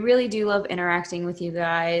 because we really do love interacting with you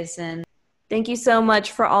guys. And thank you so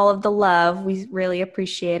much for all of the love. We really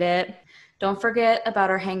appreciate it. Don't forget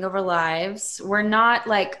about our hangover lives. We're not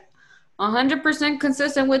like 100%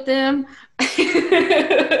 consistent with them.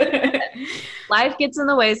 Life gets in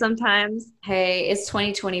the way sometimes. Hey, it's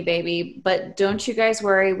 2020, baby. But don't you guys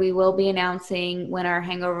worry. We will be announcing when our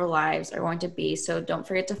hangover lives are going to be. So don't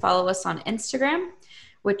forget to follow us on Instagram,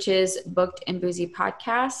 which is Booked and Boozy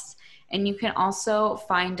Podcasts. And you can also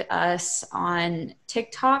find us on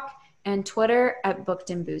TikTok and Twitter at Booked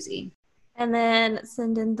and Boozy. And then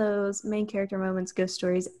send in those main character moments, ghost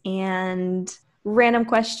stories, and random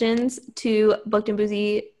questions to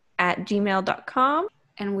bookedandboozy@gmail.com.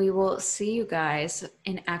 And we will see you guys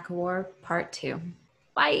in ACOWAR Part 2.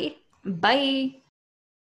 Bye. Bye.